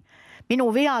läbi. Minu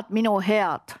vead, minu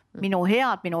head, minu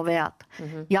vead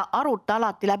ja aruta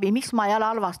alati läbi, mis ma jälle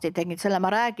halvasti tegin, selle ma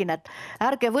räägin, et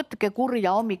ärge võtke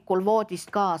kurja hommikul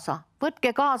voodist kaasa.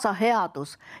 Võtke kaasa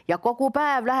headus ja kogu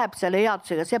päev läheb selle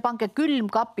headusega, see pange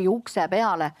külmkapi ukse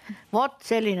peale. Vot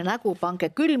selline nägu, pange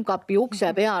külmkapi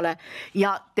ukse peale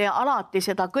ja te alati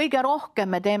seda kõige rohkem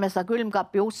me teeme seda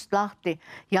külmkapi ust lahti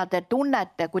ja te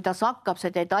tunnete, kuidas hakkab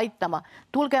see teid aitama.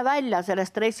 Tulge välja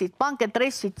sellest stressist, pange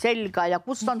dressid selga ja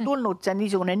kust on tulnud see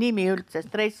niisugune nimi üldse,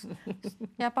 stress.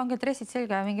 Ja pange dressid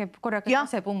selga ja minge korjake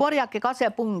kasepungi. Korjake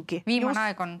kasepungi. Viimane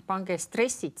aeg on. Pange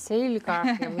stressid selga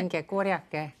ja minge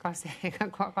korjake kasepungi.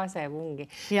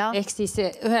 Ehk siis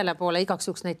ühele poole igaks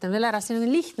juks näitan veel ära, see on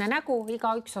lihtne nägu,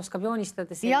 igaüks oskab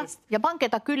joonistada sellist. Ja pange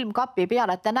ta külmkapi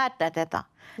peale, et te näete teda.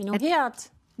 Minu head.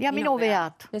 Ja minu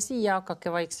vead. Ja siia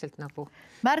hakkake vaikselt nagu.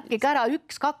 Märkige ära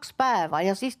 1-2 päeva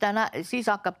ja siis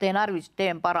hakkab teie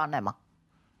närvisüsteem paranema.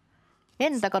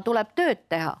 Endaga tuleb tööd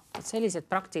teha. Sellised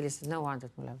praktilised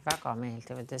nõuanded mulle väga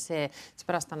meeldivad ja see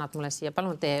pärast annad mulle siia,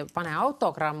 palun pane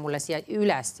autogramm mulle siia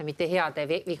üles, mitte heade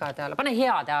vigade alla. Pane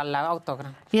heade alla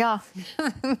autogramm. Ja.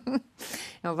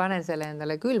 Ma panen selle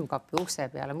endale külmkapi ukse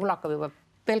peale. Mul hakkab juba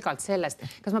pelgalt sellest.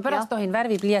 Kas ma pärast tohin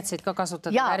värvipliiatseid ka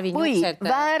kasutada? Ja,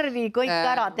 värvi kõik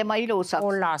ära tema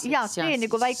ilusaks. Ja, tee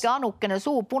nagu väike anukene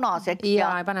suu punaseks.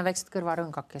 Ja pane väiksed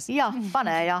kõrvarõngakes. Ja,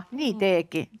 pane ja, nii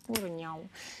teegi.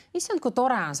 Issand, kui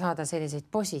tore on saada selliseid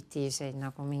positiivseid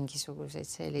nagu mingisuguseid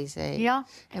selliseid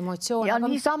emotsioone. Ja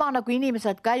niisama nagu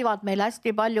inimesed käivad meil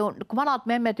hästi palju, kui vanad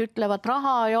memmed ütlevad,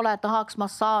 raha ei ole, tahaks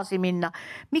massaasi minna.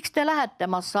 Miks te lähete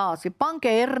massaasi?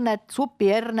 Pange herned,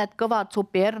 supiherned, kõvad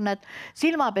supiherned,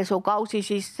 silmapesukausi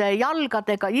siis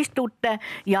jalgadega istute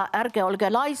ja ärge olge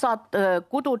laisad,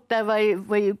 kudute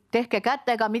või tehke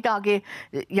kätega midagi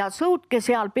ja sõudke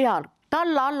seal peal.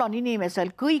 Talla all on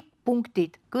inimesel kõik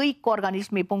punktid, kõik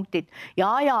organismi punktid ja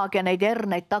ajage neid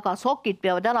herneid taga, sokid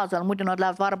peavad ära seal, muidu nad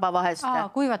lähevad varba vaheste.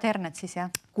 Kuivad herned siis,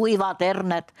 jah? Kuivad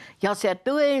herned ja see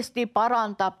tõesti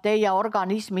parandab teie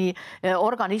organismi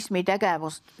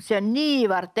tegevust. See on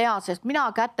niivõrd hea, sest mina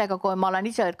kätega, kui ma olen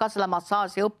ise ka selle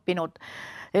massaaži õppinud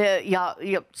ja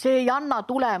see ei anna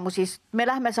tulemusi, me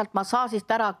lähme sealt massaasist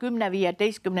ära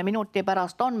 10-15 minuti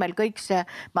pärast on meil kõik see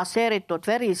masseeritud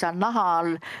veri seal naha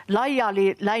all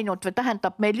laiali läinud või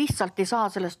tähendab, me lihtsalt ei saa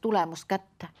sellest tulemust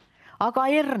kätte. Aga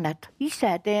herned,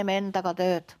 ise teeme endaga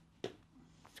tööd.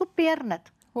 Supiherned.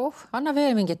 Anna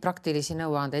veel mingeid praktilisi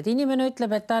nõuandeid. Inimene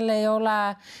ütleb, et tal ei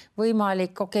ole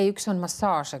võimalik, üks on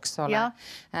massaaž, eks ole.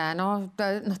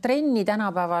 Trenni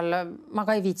tänapäeval, ma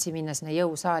ka ei viitsi minna sinna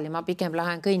jõusaali, ma pigem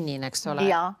lähen kõnnin, eks ole.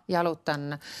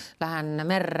 Jalutan, lähen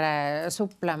merre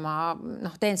suplema,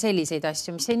 teen selliseid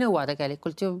asju, mis ei nõua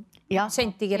tegelikult ju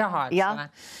sentigi raha, eks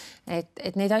ole.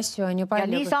 Et neid asju on ju palju.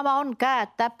 Ja niisama on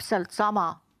käed täpselt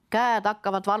sama. Käed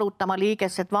hakkavad valutama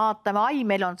liigesed, vaatame,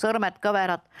 meil on sõrmed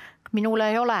kõverad. Minul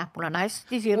ei ole, mul on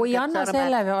hästi sirged sõrmed. Anna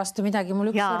selle vastu midagi,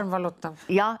 mul üks sõrm valutab.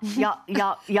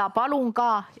 Ja palun ka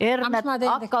herned,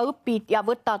 hakka õpid ja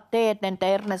võtad teed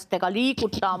nende hernestega,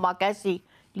 liiguta oma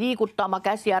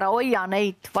käsi ära, hoia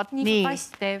neid.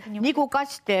 Nagu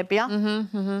kast teeb, jah.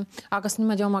 Aga kas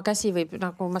niimoodi oma käsi võib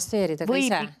nagu masseerida ka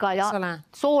ise? Võib ikka, jah.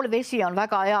 Soolvesi on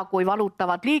väga hea, kui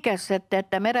valutavad liigesed,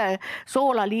 et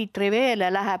meresoola liitri veele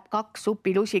läheb 2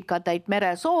 supilusikatäit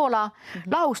meresoola,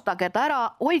 lahustage ta ära,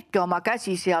 hoidke oma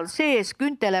käsi seal sees,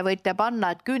 küntele võite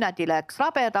panna, et küüned ei läheks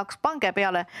rabedaks, pange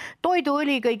peale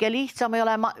toiduõli, kõige lihtsam ei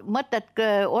ole mõtet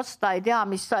osta, ei tea,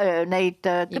 mis neid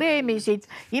kreemisid,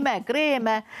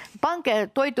 imekreeme pange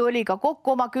toiduõliga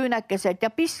kokku oma küünekesed ja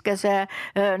piske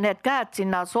need käed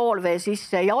sinna soolvee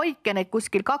sisse ja hoidke neid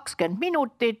kuskil 20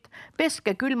 minutit,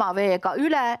 peske külma veega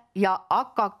üle ja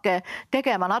hakake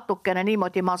tegema natukene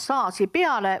niimoodi massaaži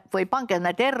peale või pange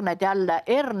need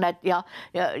herned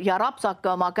ja rapsake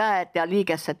oma käed ja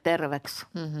liigesed terveks.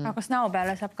 Aga kas näo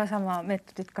peale saab ka sama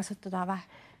meetodit kasutada või?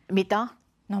 Mida?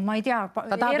 No ma ei tea.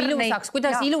 Ta tahab ilusaks,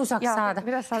 kuidas ilusaks saada?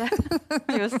 Kuidas saada?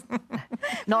 Just.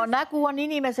 No nägu on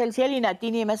inimesel selline, et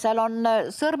inimesel on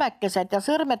sõrmekesed ja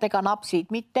sõrmedega napsid,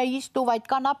 mitte istu, vaid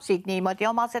ka napsid niimoodi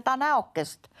oma seda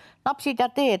näokest. Napsid ja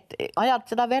teed, ajad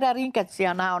seda vereringet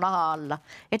siia näonaha alla,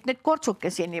 et need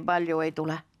kortsukesi nii palju ei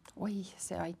tule. Oi,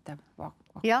 see aitab.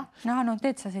 Jah. No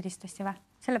teed sa sellist asja või?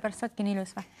 Sellepärast saadki nii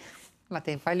ilus või? Ma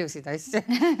teen paljusid asju.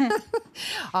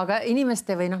 Aga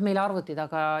inimeste või meil arvuti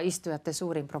taga istujate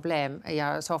suurim probleem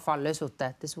ja sofal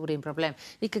lösutajate suurim probleem.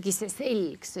 Ikkagi see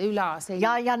selg, see üla, selg.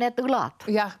 Ja need õlad.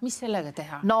 Jah, mis sellega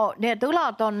teha? No need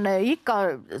õlad on ikka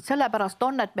sellepärast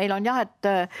on, et meil on et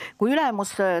kui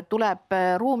ülemus tuleb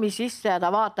ruumi sisse ja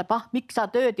ta vaatab, miks sa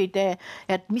tööd ei tee,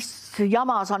 et mis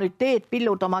jama sa nüüd teed,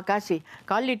 pillud oma käsi.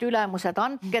 Kallid ülemused,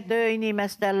 andke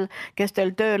tööinimestel, kes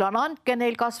teil tööl on, andke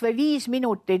neil kas või 5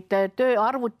 minutit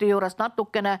arvuti juures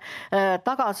natukene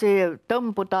tagasi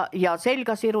tõmbuda ja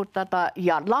selga sirutada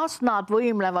ja las nad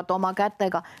võimlevad oma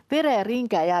kätega.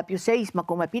 Vereringe jääb ju seisma,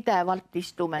 kui me pidevalt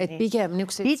istume. Et pigem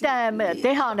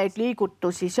teha neid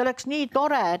liigutusi. See oleks nii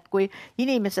tore, et kui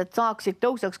inimesed saaksid,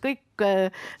 tõuseks kõik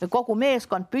kogu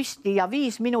meeskond püsti ja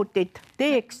 5 minutit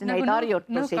teeks neid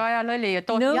harjutusi. Nõukaajal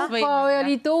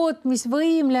oli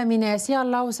tootmisvõimlemine ja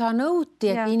seal lausa nõuti,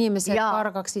 et inimesed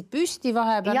kargaksid püsti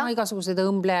vahepeal, igasugused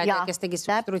õmblejad, kes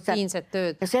tegid rutiinset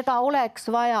tööd. Ja seda oleks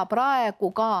vaja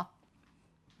praegu ka,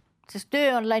 sest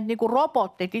töö on läinud nagu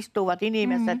robotid, istuvad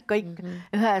inimesed kõik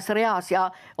ühes reas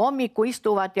ja hommiku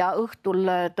istuvad ja õhtul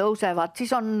tõusevad.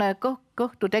 Siis on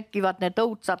kõhtu tekivad need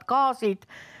õudsad gaasid,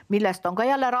 millest on ka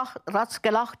jälle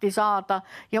raske lahti saada.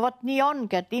 Ja vot nii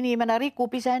ongi, et inimene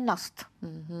rikub ise ennast.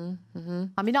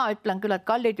 Aga mina ütlen küll, et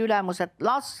kallid ülemused,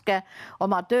 laske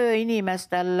oma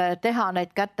tööinimestel teha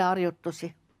neid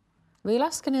käteharjutusi. Või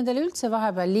laske nendele üldse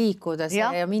vahepeal liikuda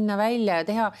ja minna välja ja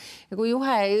teha. Ja kui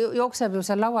juhe jookseb ju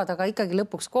seal laua taga ikkagi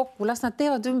lõpuks kokku, las nad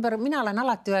teevad ümber. Mina olen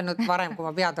alati öelnud varem, kui ma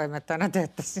peatoimetajana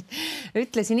töötasin.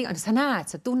 Ütlesin, sa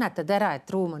näed, sa tunnetad ära, et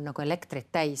ruum on nagu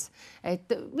elektrit täis.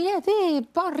 Et mine tee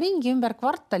paar ringi ümber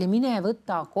kvartali, mine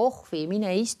võta kohvi,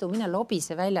 mine istu, mine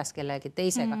lobise väljas kellegi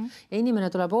teisega. Ja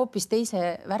inimene tuleb hoopis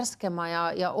teise värskema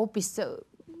ja hoopis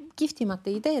kihvtimate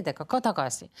ideedega ka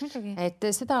tagasi. Et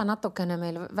seda natukene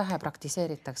meil vähe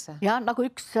praktiseeritakse. Ja nagu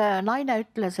üks naine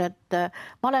ütles, et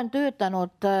ma olen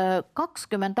töötanud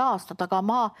 20 aastat, aga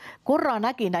ma korra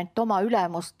nägin ainult oma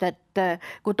ülemust, et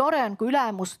kui tore on, kui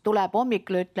ülemus tuleb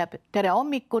hommikul, ütleb tere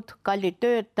hommikut, kallid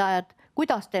töötajad,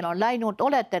 kuidas teil on läinud,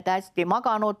 olete te hästi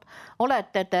maganud,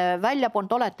 olete te välja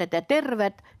polnud, olete te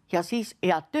terved ja siis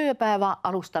head tööpäeva,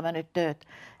 alustame nüüd tööd.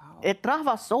 Et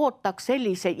rahvas ootaks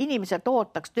inimesed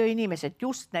ootaks tööinimesed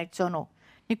just neid sõnu.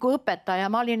 Nii kui õpetaja,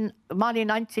 ma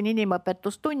andsin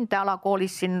inimõpetustunde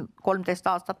alakoolis siin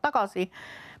 13 aastat tagasi.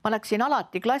 Ma läksin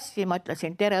alati klassi, ma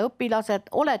ütlesin, tere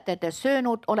õpilased, olete te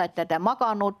söönud, olete te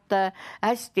maganud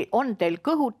hästi, on teil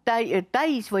kõhud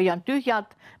täis või on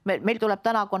tühjad, meil tuleb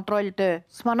täna kontrolltöö.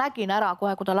 Siis ma nägin ära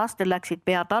kohe, kui lastel läksid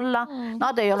pead alla,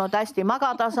 nad ei olnud hästi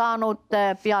magada saanud,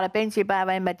 peale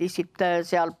pensipäeva emmedisid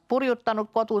seal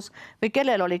purjutanud kodus või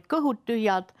kellel olid kõhud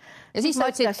tühjad. Ja siis sa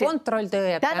ütlesid,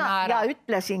 kontrolltöö jääb täna ära. Ja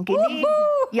ütlesingi nii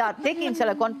ja tegin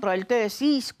selle kontrolltöö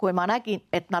siis, kui ma nägin,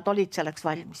 et nad olid selleks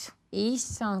valmis.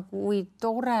 Issand, kui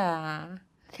tore.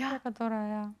 Väga tore,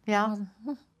 ja.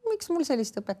 Miks mul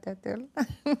sellist õpetajat ei ole?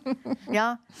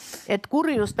 Ja, et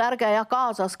kurjust ärge ja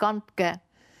kaasas kandke.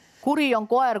 Kuri on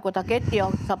koer, kui ta keti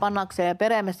otsa pannakse ja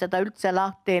peremees teda üldse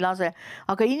lahti ei lase.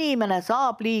 Aga inimene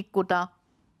saab liikuda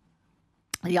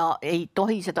ja ei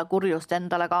tohi seda kurjust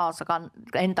endaga kaasa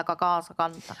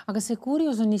kanda. Aga see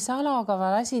kurjus on nii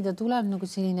salagaval asi, ta tuleb nagu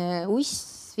selline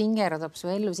uss vingerdab su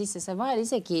ellu sisse. Sa vahel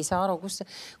isegi ei saa aru, kus see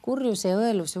kurjus ja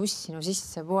õelus ja uss sinu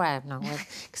sisse poeb.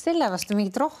 Kas selle vastu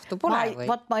mingit rohtu pole või?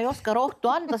 Ma ei oska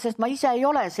rohtu anda, sest ma ise ei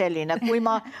ole selline, kui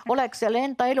ma oleks selle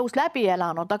enda elus läbi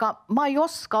elanud, aga ma ei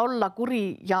oska olla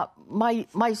kuri ja ma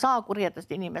ei saa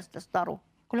kurjedest inimestest aru.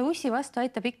 Kuule, ussi vastu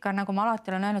aitab ikka, nagu ma alati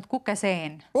olen öelnud,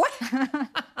 kukeseen.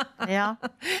 Ja.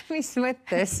 Mis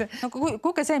mõttes? No,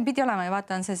 kukeseen pidi olema ja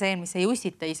vaata on see seen, mis ei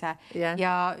ussita ise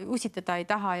ja ussitada ei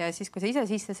taha ja siis, kui sa ise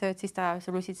sisse sööd, siis ta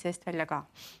sul ussid seest välja ka.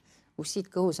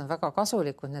 Ussid kõhus on väga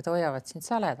kasulikud, need hoiavad sind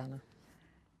saledana.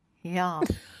 Jaa,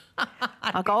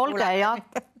 aga olge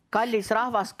kallis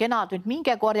rahvas, kenad, nüüd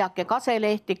minge korjake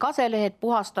kaselehti, kaselehed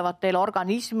puhastavad teil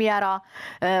organismi ära,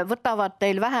 võtavad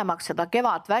teil vähemaks seda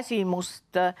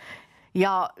kevadväsimust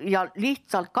ja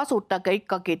lihtsalt kasutage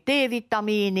ikkagi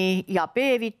D-vitamiini ja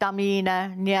B-vitamiine,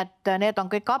 nii et need on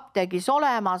kõik apteegis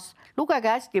olemas. Lugege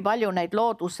hästi palju neid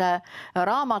looduse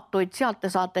raamatuid, sealt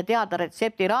te saate teada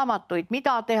retseptiraamatuid,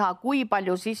 mida teha, kui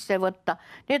palju sisse võtta.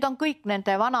 Need on kõik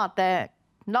nende vanade,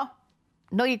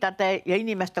 nõidade ja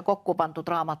inimeste kokku pandud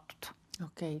raamatud.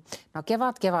 Okei. No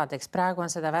kevadeks, praegu on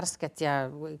seda värsket ja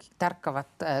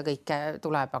tärkavat kõike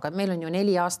tuleb, aga meil on ju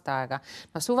 4 aasta aega.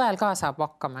 No suvel ka saab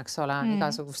hakkama, eks ole, on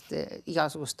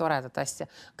igasugust toredat asja.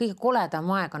 Kõige koledam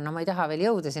aeg on, no ma ei taha veel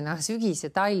jõuda sinna sügis ja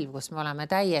talv, kus me oleme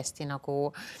täiesti nagu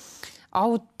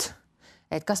out.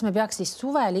 Et kas me peaks siis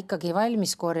suvel ikkagi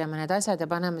valmis korjama need asjad ja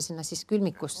paneme sinna siis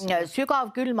külmikusse?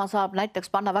 Sügav külma saab näiteks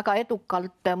panna väga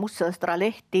edukalt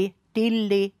mustsõstralehti,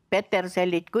 tilli,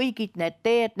 petersellid, kõigid need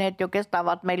teed, need ju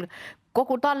kestavad meil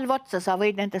kogu talv otsa, sa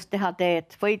võid nendest teha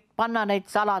teed, võid panna neid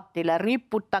salatile,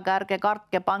 riputage, ärge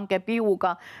kartke, pange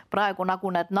piuga, praegu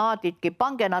nagu need naadidki,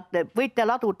 pange nad, võite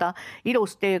laduda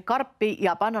ilusti karpi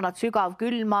ja panna nad sügav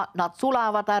külma, nad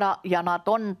sulavad ära ja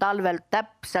nad on talvel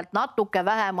täpselt, natuke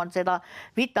vähem on seda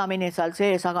vitamiini seal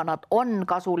sees, aga nad on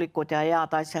kasulikud ja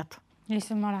head asjad.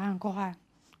 Issand, ma lähen kohe.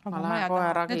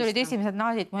 Need olid esimesed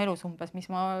naadid mu elus umbes, mis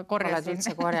ma korjasin. Oled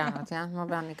üldse korjanud, jah. Ma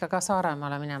pean ikka ka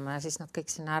Saaremaale minema ja siis nad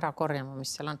kõik sinna ära korjama,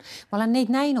 mis seal on. Ma olen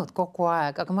neid näinud kogu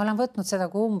aeg, aga ma olen võtnud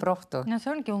seda kui umbrohtu. No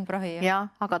see ongi umbrohi. Ja,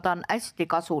 aga ta on hästi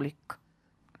kasulik.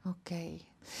 Okei.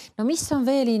 No mis on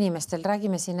veel inimestel?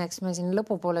 Räägime siin, eks me siin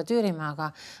lõpupoole tüürime,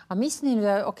 aga mis neil,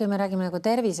 me räägime nagu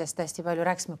tervisest hästi palju,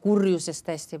 rääksime kurjusest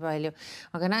hästi palju,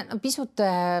 aga pisut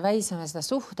väisame seda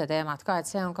suhte teemat ka, et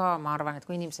see on ka, ma arvan, et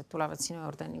kui inimesed tulevad sinu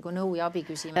juurde nagu nõu ja abi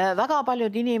küsima. Väga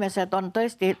paljud inimesed on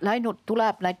tõesti läinud,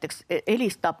 tuleb näiteks,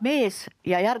 helistab mees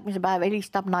ja järgmise päev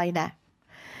helistab naine.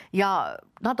 Ja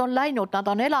nad on läinud, nad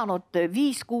on elanud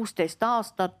 5-16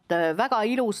 aastat väga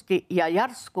ilusti ja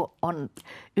järsku on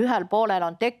ühel poolel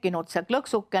on tekkinud see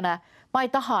klõksukene. Ma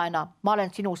ei taha enam, ma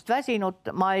olen sinust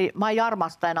väsinud, ma ei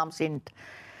armasta enam sind.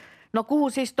 No kuhu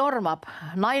siis tormab?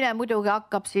 Naine muidugi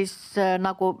hakkab siis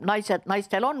nagu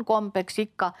naistel on kombeks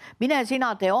ikka. Mine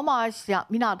sina tee oma asja,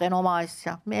 mina teen oma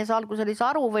asja. Mees alguses oli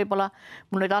aru, võib-olla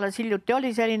mul nüüd alles hiljuti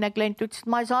oli selline klient, ütles, et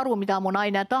ma ei saa aru, mida mu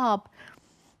naine tahab.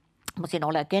 Ma siin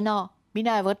ole kena,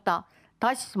 mine võta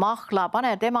tass mahla,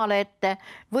 pane temale ette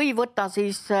või võta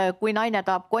siis, kui naine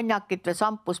tahab konjakit või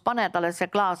sampus, pane talle see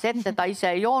klaas ette, ta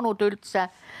ise ei joonud üldse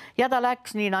ja ta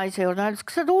läks nii naise juurde,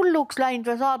 kas sa hulluks läinud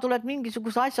või sa tuled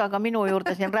mingisuguse asjaga minu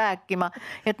juurde siin rääkima,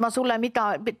 et ma sulle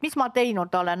mis ma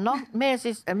teinud olen, mees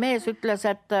ütles,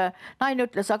 et naine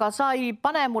ütles, aga sa ei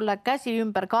pane mulle käsi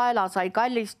ümber kaela, sa ei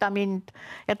kallista mind,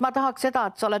 et ma tahaks seda,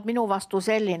 et sa oled minu vastu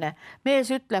selline. Mees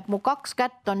ütleb, mu 2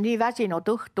 kätt on nii väsinud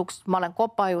õhtuks, ma olen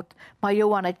kopajut, ma ei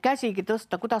jõua neid käsigi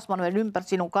tõsta, kuidas ma veel ümber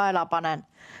sinu kaela panen.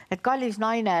 Et kallis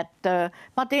naine, et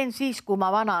ma teen siis, kui ma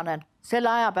vananen. Selle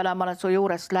aja peale ma olen su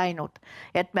juurest läinud.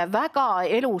 Et me väga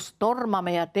elus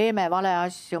tormame ja teeme vale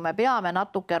asju. Me peame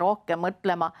natuke rohkem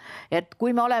mõtlema, et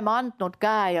kui me oleme andnud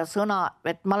käe ja sõna,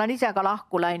 et ma olen ise ka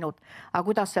lahku läinud, aga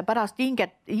kuidas see pärast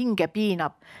hinge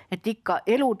piinab, et ikka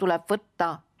elu tuleb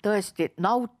võtta tõesti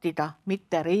nautida,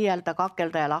 mitte riielda,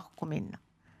 kakelda ja lahku minna.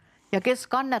 Ja kes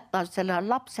kannetab, selle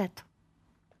on lapsed.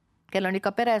 Kel on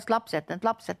ikka peres lapsed, need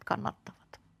lapsed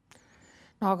kannatavad.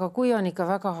 No aga kui on ikka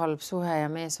väga halb suhe ja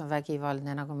mees on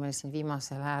vägivaldne, nagu meil siin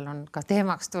viimasel ajal on ka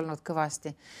teemaks tulnud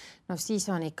kõvasti, no siis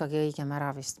on ikkagi õigem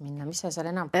ära vist minna. Mis sa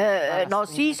seal enam? No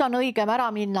siis on õigem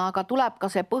ära minna, aga tuleb ka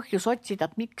see põhjus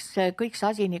otsida, et miks kõik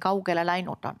see asi nii kaugele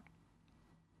läinud on.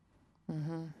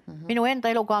 Minu enda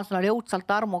elukaaslane oli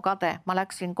õudsalt armukade. Ma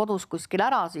läksin kodus kuskil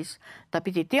ära, siis ta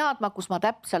pidi teadma, kus ma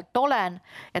täpselt olen,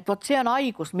 et vot see on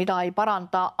haigus, mida ei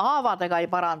paranda haavadega, ei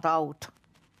paranda haud.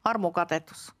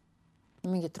 Armukadedus.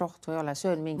 Mingit rohtu ei ole,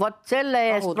 söön mingi. Vot selle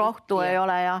eest rohtu ei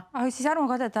ole, jah. Aga siis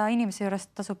armukadeda inimese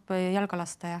juurest tasub jalga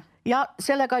lasta, jah? Ja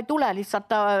sellega ei tule, lihtsalt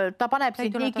ta paneb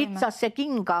sind nii kitsasse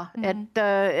kinga,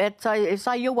 et sa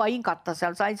ei jõua hingata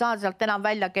seal, sa ei saa sealt enam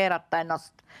välja keerata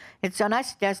ennast. Et see on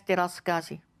hästi-hästi raske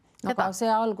asi. Aga see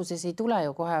alguses ei tule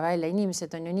ju kohe välja.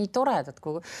 Inimesed on ju nii toredad,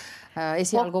 kui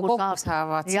esialgu kokku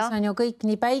saavad. Siis on ju kõik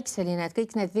nii päikseline, et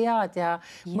kõik need vead ja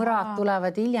mõrad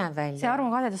tulevad hiljem välja. See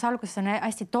armukadedus alguses on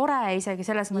hästi tore isegi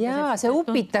selles mõttes. Jaa, see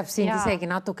upitab sind isegi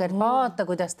natuke, et vaata,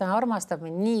 kuidas ta armastab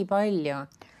mind nii palju.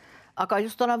 Aga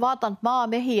just olen vaadanud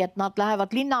maamehi, et nad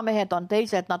lähevad, linnamehed on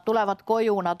teised, nad tulevad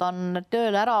koju, nad on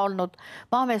tööl ära olnud.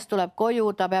 Maamees tuleb koju,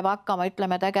 ta peab hakkama,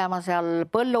 ütleme, tegema seal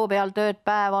põllu peal tööd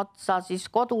päev otsa, siis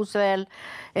kodus veel,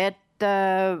 et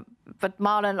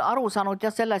ma olen aru saanud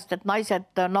jah sellest, et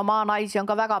naised, no maanaisi on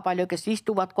ka väga palju, kes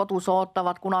istuvad kodus,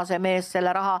 ootavad, kuna see mees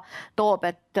selle raha toob,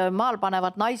 et maal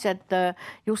panevad naised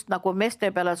just nagu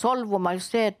meeste peale solvuma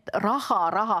just see, et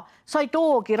raha, sa ei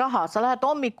toogi raha, sa lähed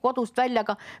hommikul kodust välja,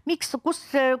 aga miks, kus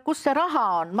see raha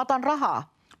on, ma tahan raha.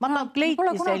 Ma pole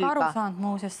kunagi aru saanud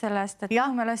muuseas sellest, et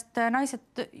minu meelest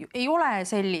naised ei ole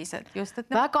sellised. Just, et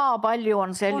väga palju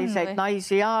on selliseid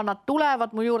naisi ja nad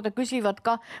tulevad mu juurde, küsivad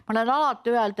ka, ma olen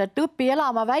alati öelda, et õpi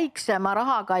elama väiksema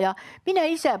rahaga ja mine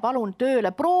ise palun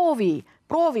tööle, proovi,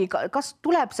 kas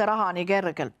tuleb see raha nii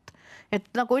kergelt. Et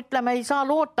nagu ütleme, ei saa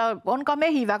loota, on ka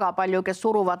mehi väga palju, kes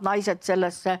suruvad naised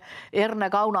sellesse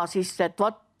hernekauna sisse, et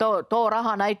vot too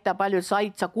raha näita, palju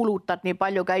said, sa kulutad nii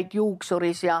palju, käid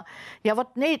juuksuris ja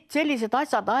vot need sellised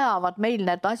asjad ajavad meil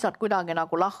need asjad kuidagi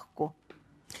nagu lahku.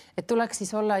 Et tuleks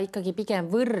siis olla ikkagi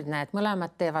pigem võrdne, et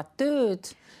mõlemad teevad tööd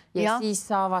ja siis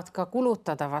saavad ka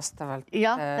kulutada vastavalt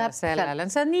sellele.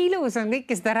 See on nii ilus, on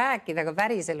kõike seda rääkida, aga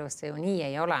päriselus see ju nii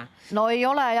ei ole. No ei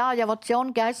ole ja vot see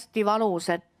ongi hästi valus,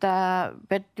 et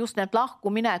just need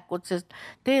lahkuminekud, sest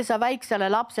tee sa väiksele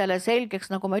lapsele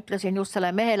selgeks, nagu ma ütlesin just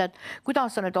selle mehele, et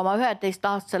kuidas sa nüüd oma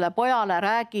 11-aastasele pojale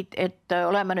räägid, et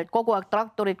oleme nüüd kogu aeg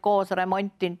traktorid koos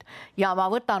remontinud ja ma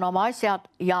võtan oma asjad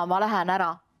ja ma lähen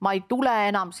ära. Ma ei tule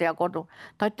enam siia kodu.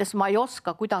 Ta ütles, ma ei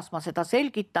oska, kuidas ma seda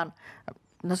selgitan.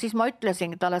 No siis ma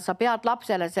ütlesin talle, sa pead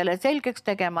lapsele selle selgeks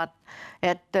tegema,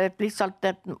 et lihtsalt,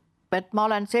 et ma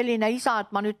olen selline isa, et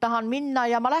ma nüüd tahan minna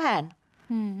ja ma lähen.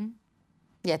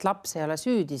 Ja et laps ei ole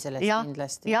süüdi sellest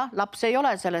kindlasti. Jah, laps ei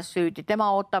ole sellest süüdi.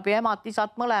 Tema ootab ja emad,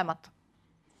 isad mõlemad.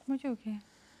 Muidugi.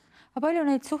 Aga palju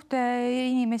neid suhte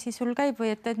inimesi sul käib või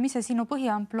et mis see sinu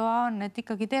põhiamploa on, et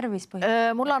ikkagi tervis põhi?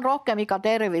 Mul on rohkem iga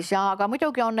tervis ja aga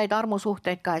muidugi on neid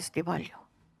armusuhteid ka hästi palju.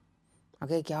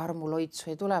 Aga keegi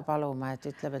armuloitsu ei tule paluma, et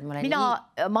ütleb, et mulle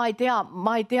ma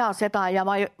ei tea seda ja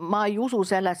ma ei usu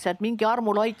sellesse, et mingi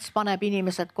armuloits paneb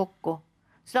inimesed kokku.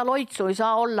 Seda loitsu ei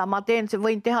saa olla, ma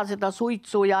võin teha seda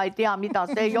suitsu ja ei tea mida,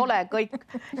 see ei ole kõik,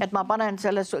 et ma panen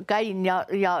selle, käin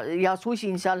ja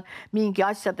susin seal mingi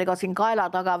asjadega siin kaela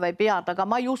taga või pea taga,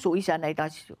 ma ei usu ise neid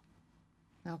asju.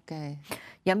 Okay.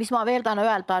 Ja mis ma veel tahan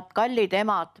öelda, et kallid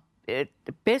emad,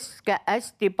 peske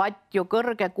hästi patju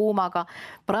kõrge kuumaga.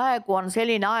 Praegu on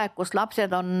selline aeg, kus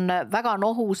lapsed on väga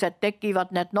nohused,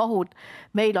 tekivad need nohud.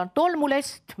 Meil on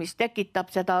tolmulest, mis tekitab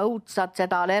seda õudsat,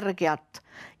 seda allergiat.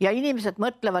 Ja inimesed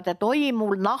mõtlevad, et oi,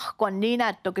 mul nahk on nii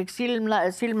näetu, kõik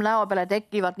silmnäo peale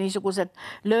tekivad niisugused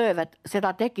lööved.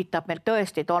 Seda tekitab meil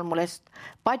tõesti tolmulest.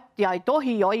 Patja ei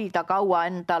tohi hoida kaua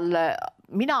endal.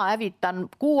 Mina hävitan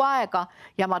 6 aega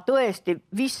ja ma tõesti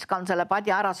viskan selle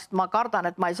padja ära, sest ma kardan,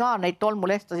 et ma ei saa neid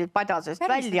tolmulestasid padjasest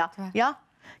välja.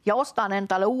 Ja ostan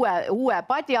endale uue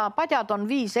padja. Padjad on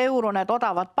 5 €, need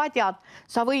odavad padjad.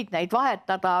 Sa võid neid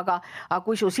vahetada, aga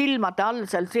kui su silmade all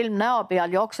seal silmnäo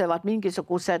peal jooksevad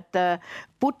mingisugused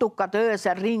putukad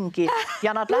öösel ringi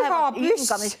ja nad lähevad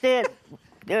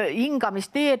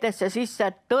hingamisteedesse sisse,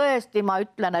 et tõesti ma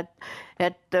ütlen,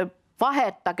 et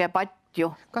vahetage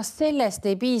patju. Kas sellest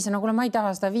ei piisa? No kuule, ma ei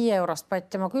taha seda 5 €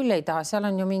 patja, ma küll ei taha. Seal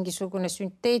on ju mingisugune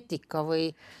sünteetika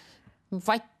või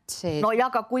vatt sees. No ja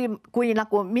aga kui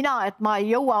nagu mina, et ma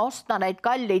ei jõua osta neid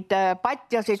kallid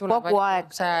patjasid kogu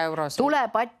aeg.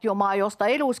 Tulepatju ma ei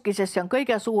osta eluski, sest see on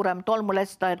kõige suurem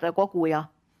tolmulestajate koguja.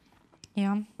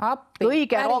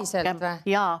 Kõige rohkem.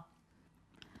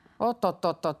 Oot,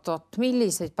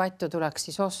 milliseid patju tuleks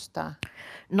siis osta?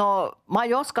 No ma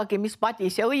ei oskagi, mis padi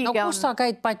see õige on. No kus sa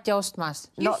käid patja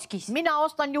ostmas? Juskist. Mina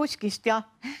ostan Juskist, jah.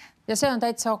 Ja see on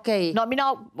täitsa okei. No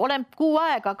mina olen 6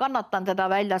 aega kannatan teda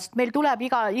välja, sest meil tuleb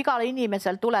igale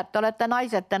inimesel tuleb, te olete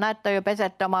naised, te näete ju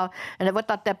pesete oma,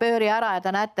 võtate pööri ära ja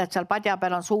te näete, et seal padja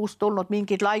peal on suust tulnud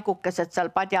mingid laigukesed seal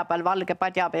padja peal, valge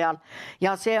padja peal.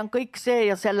 Ja see on kõik see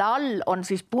ja selle all on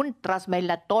siis puntras meil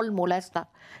need tolmulestad.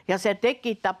 Ja see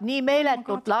tekitab nii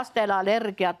meeletut lastele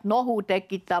allergiat, nohu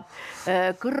tekitab,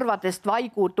 kõrvadest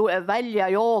vaigu välja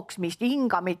jooksmist,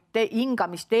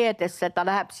 hingamisteedesse ta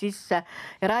läheb sisse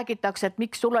ja räägitakse, et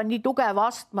miks sul on nii tugev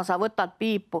astma, sa võtad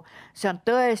piipu. See on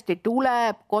tõesti,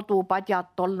 tuleb kodupadjad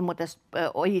tolmudest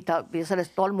hoida ja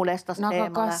sellest tolmulestast teemale.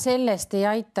 Aga kas sellest ei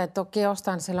aita, et okei,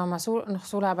 ostan selle oma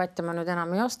sulepatja, ma nüüd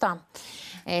enam ei osta.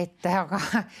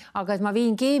 Aga et ma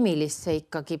viin keemilisse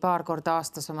ikkagi paar korda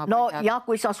aastas oma padjad. No ja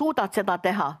kui sa suudad seda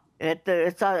teha, et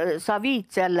sa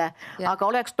viid selle, aga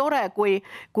oleks tore, kui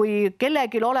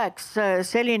kellegil oleks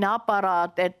selline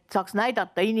aparaat, et saaks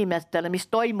näidata inimestele, mis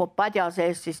toimub padja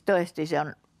sees, siis tõesti see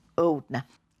on õudne.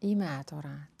 Imetore.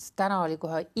 Täna oli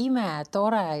kohe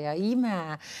imetore ja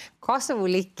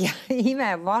imekasulik ja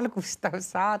imevalgustav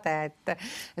saade,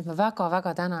 et ma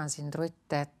väga-väga tänan sind,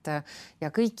 Rutt,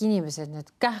 ja kõik inimesed nüüd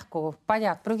kähku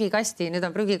padjad prügikasti, nüüd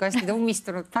on prügikastid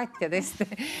ummistunud patjadest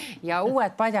ja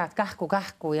uued padjad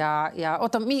kähku ja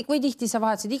oota, kui tihti sa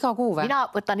vahetasid iga kuu või? Mina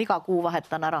võtan iga kuu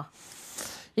vahetan ära.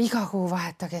 Iga kuu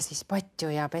vahetage siis patju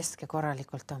ja peske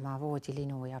korralikult oma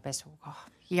voodilinu ja pesuga.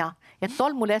 Ja, et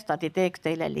tolmulestad ei teeks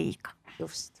teile liiga.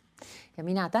 Just. Ja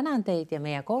mina tänan teid ja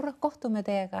meie kohtume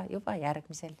teiega juba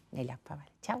järgmisel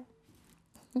neljapäeval. Tšau!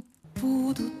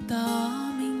 Puuduta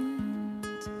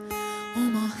mind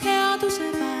oma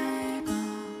headuse päev.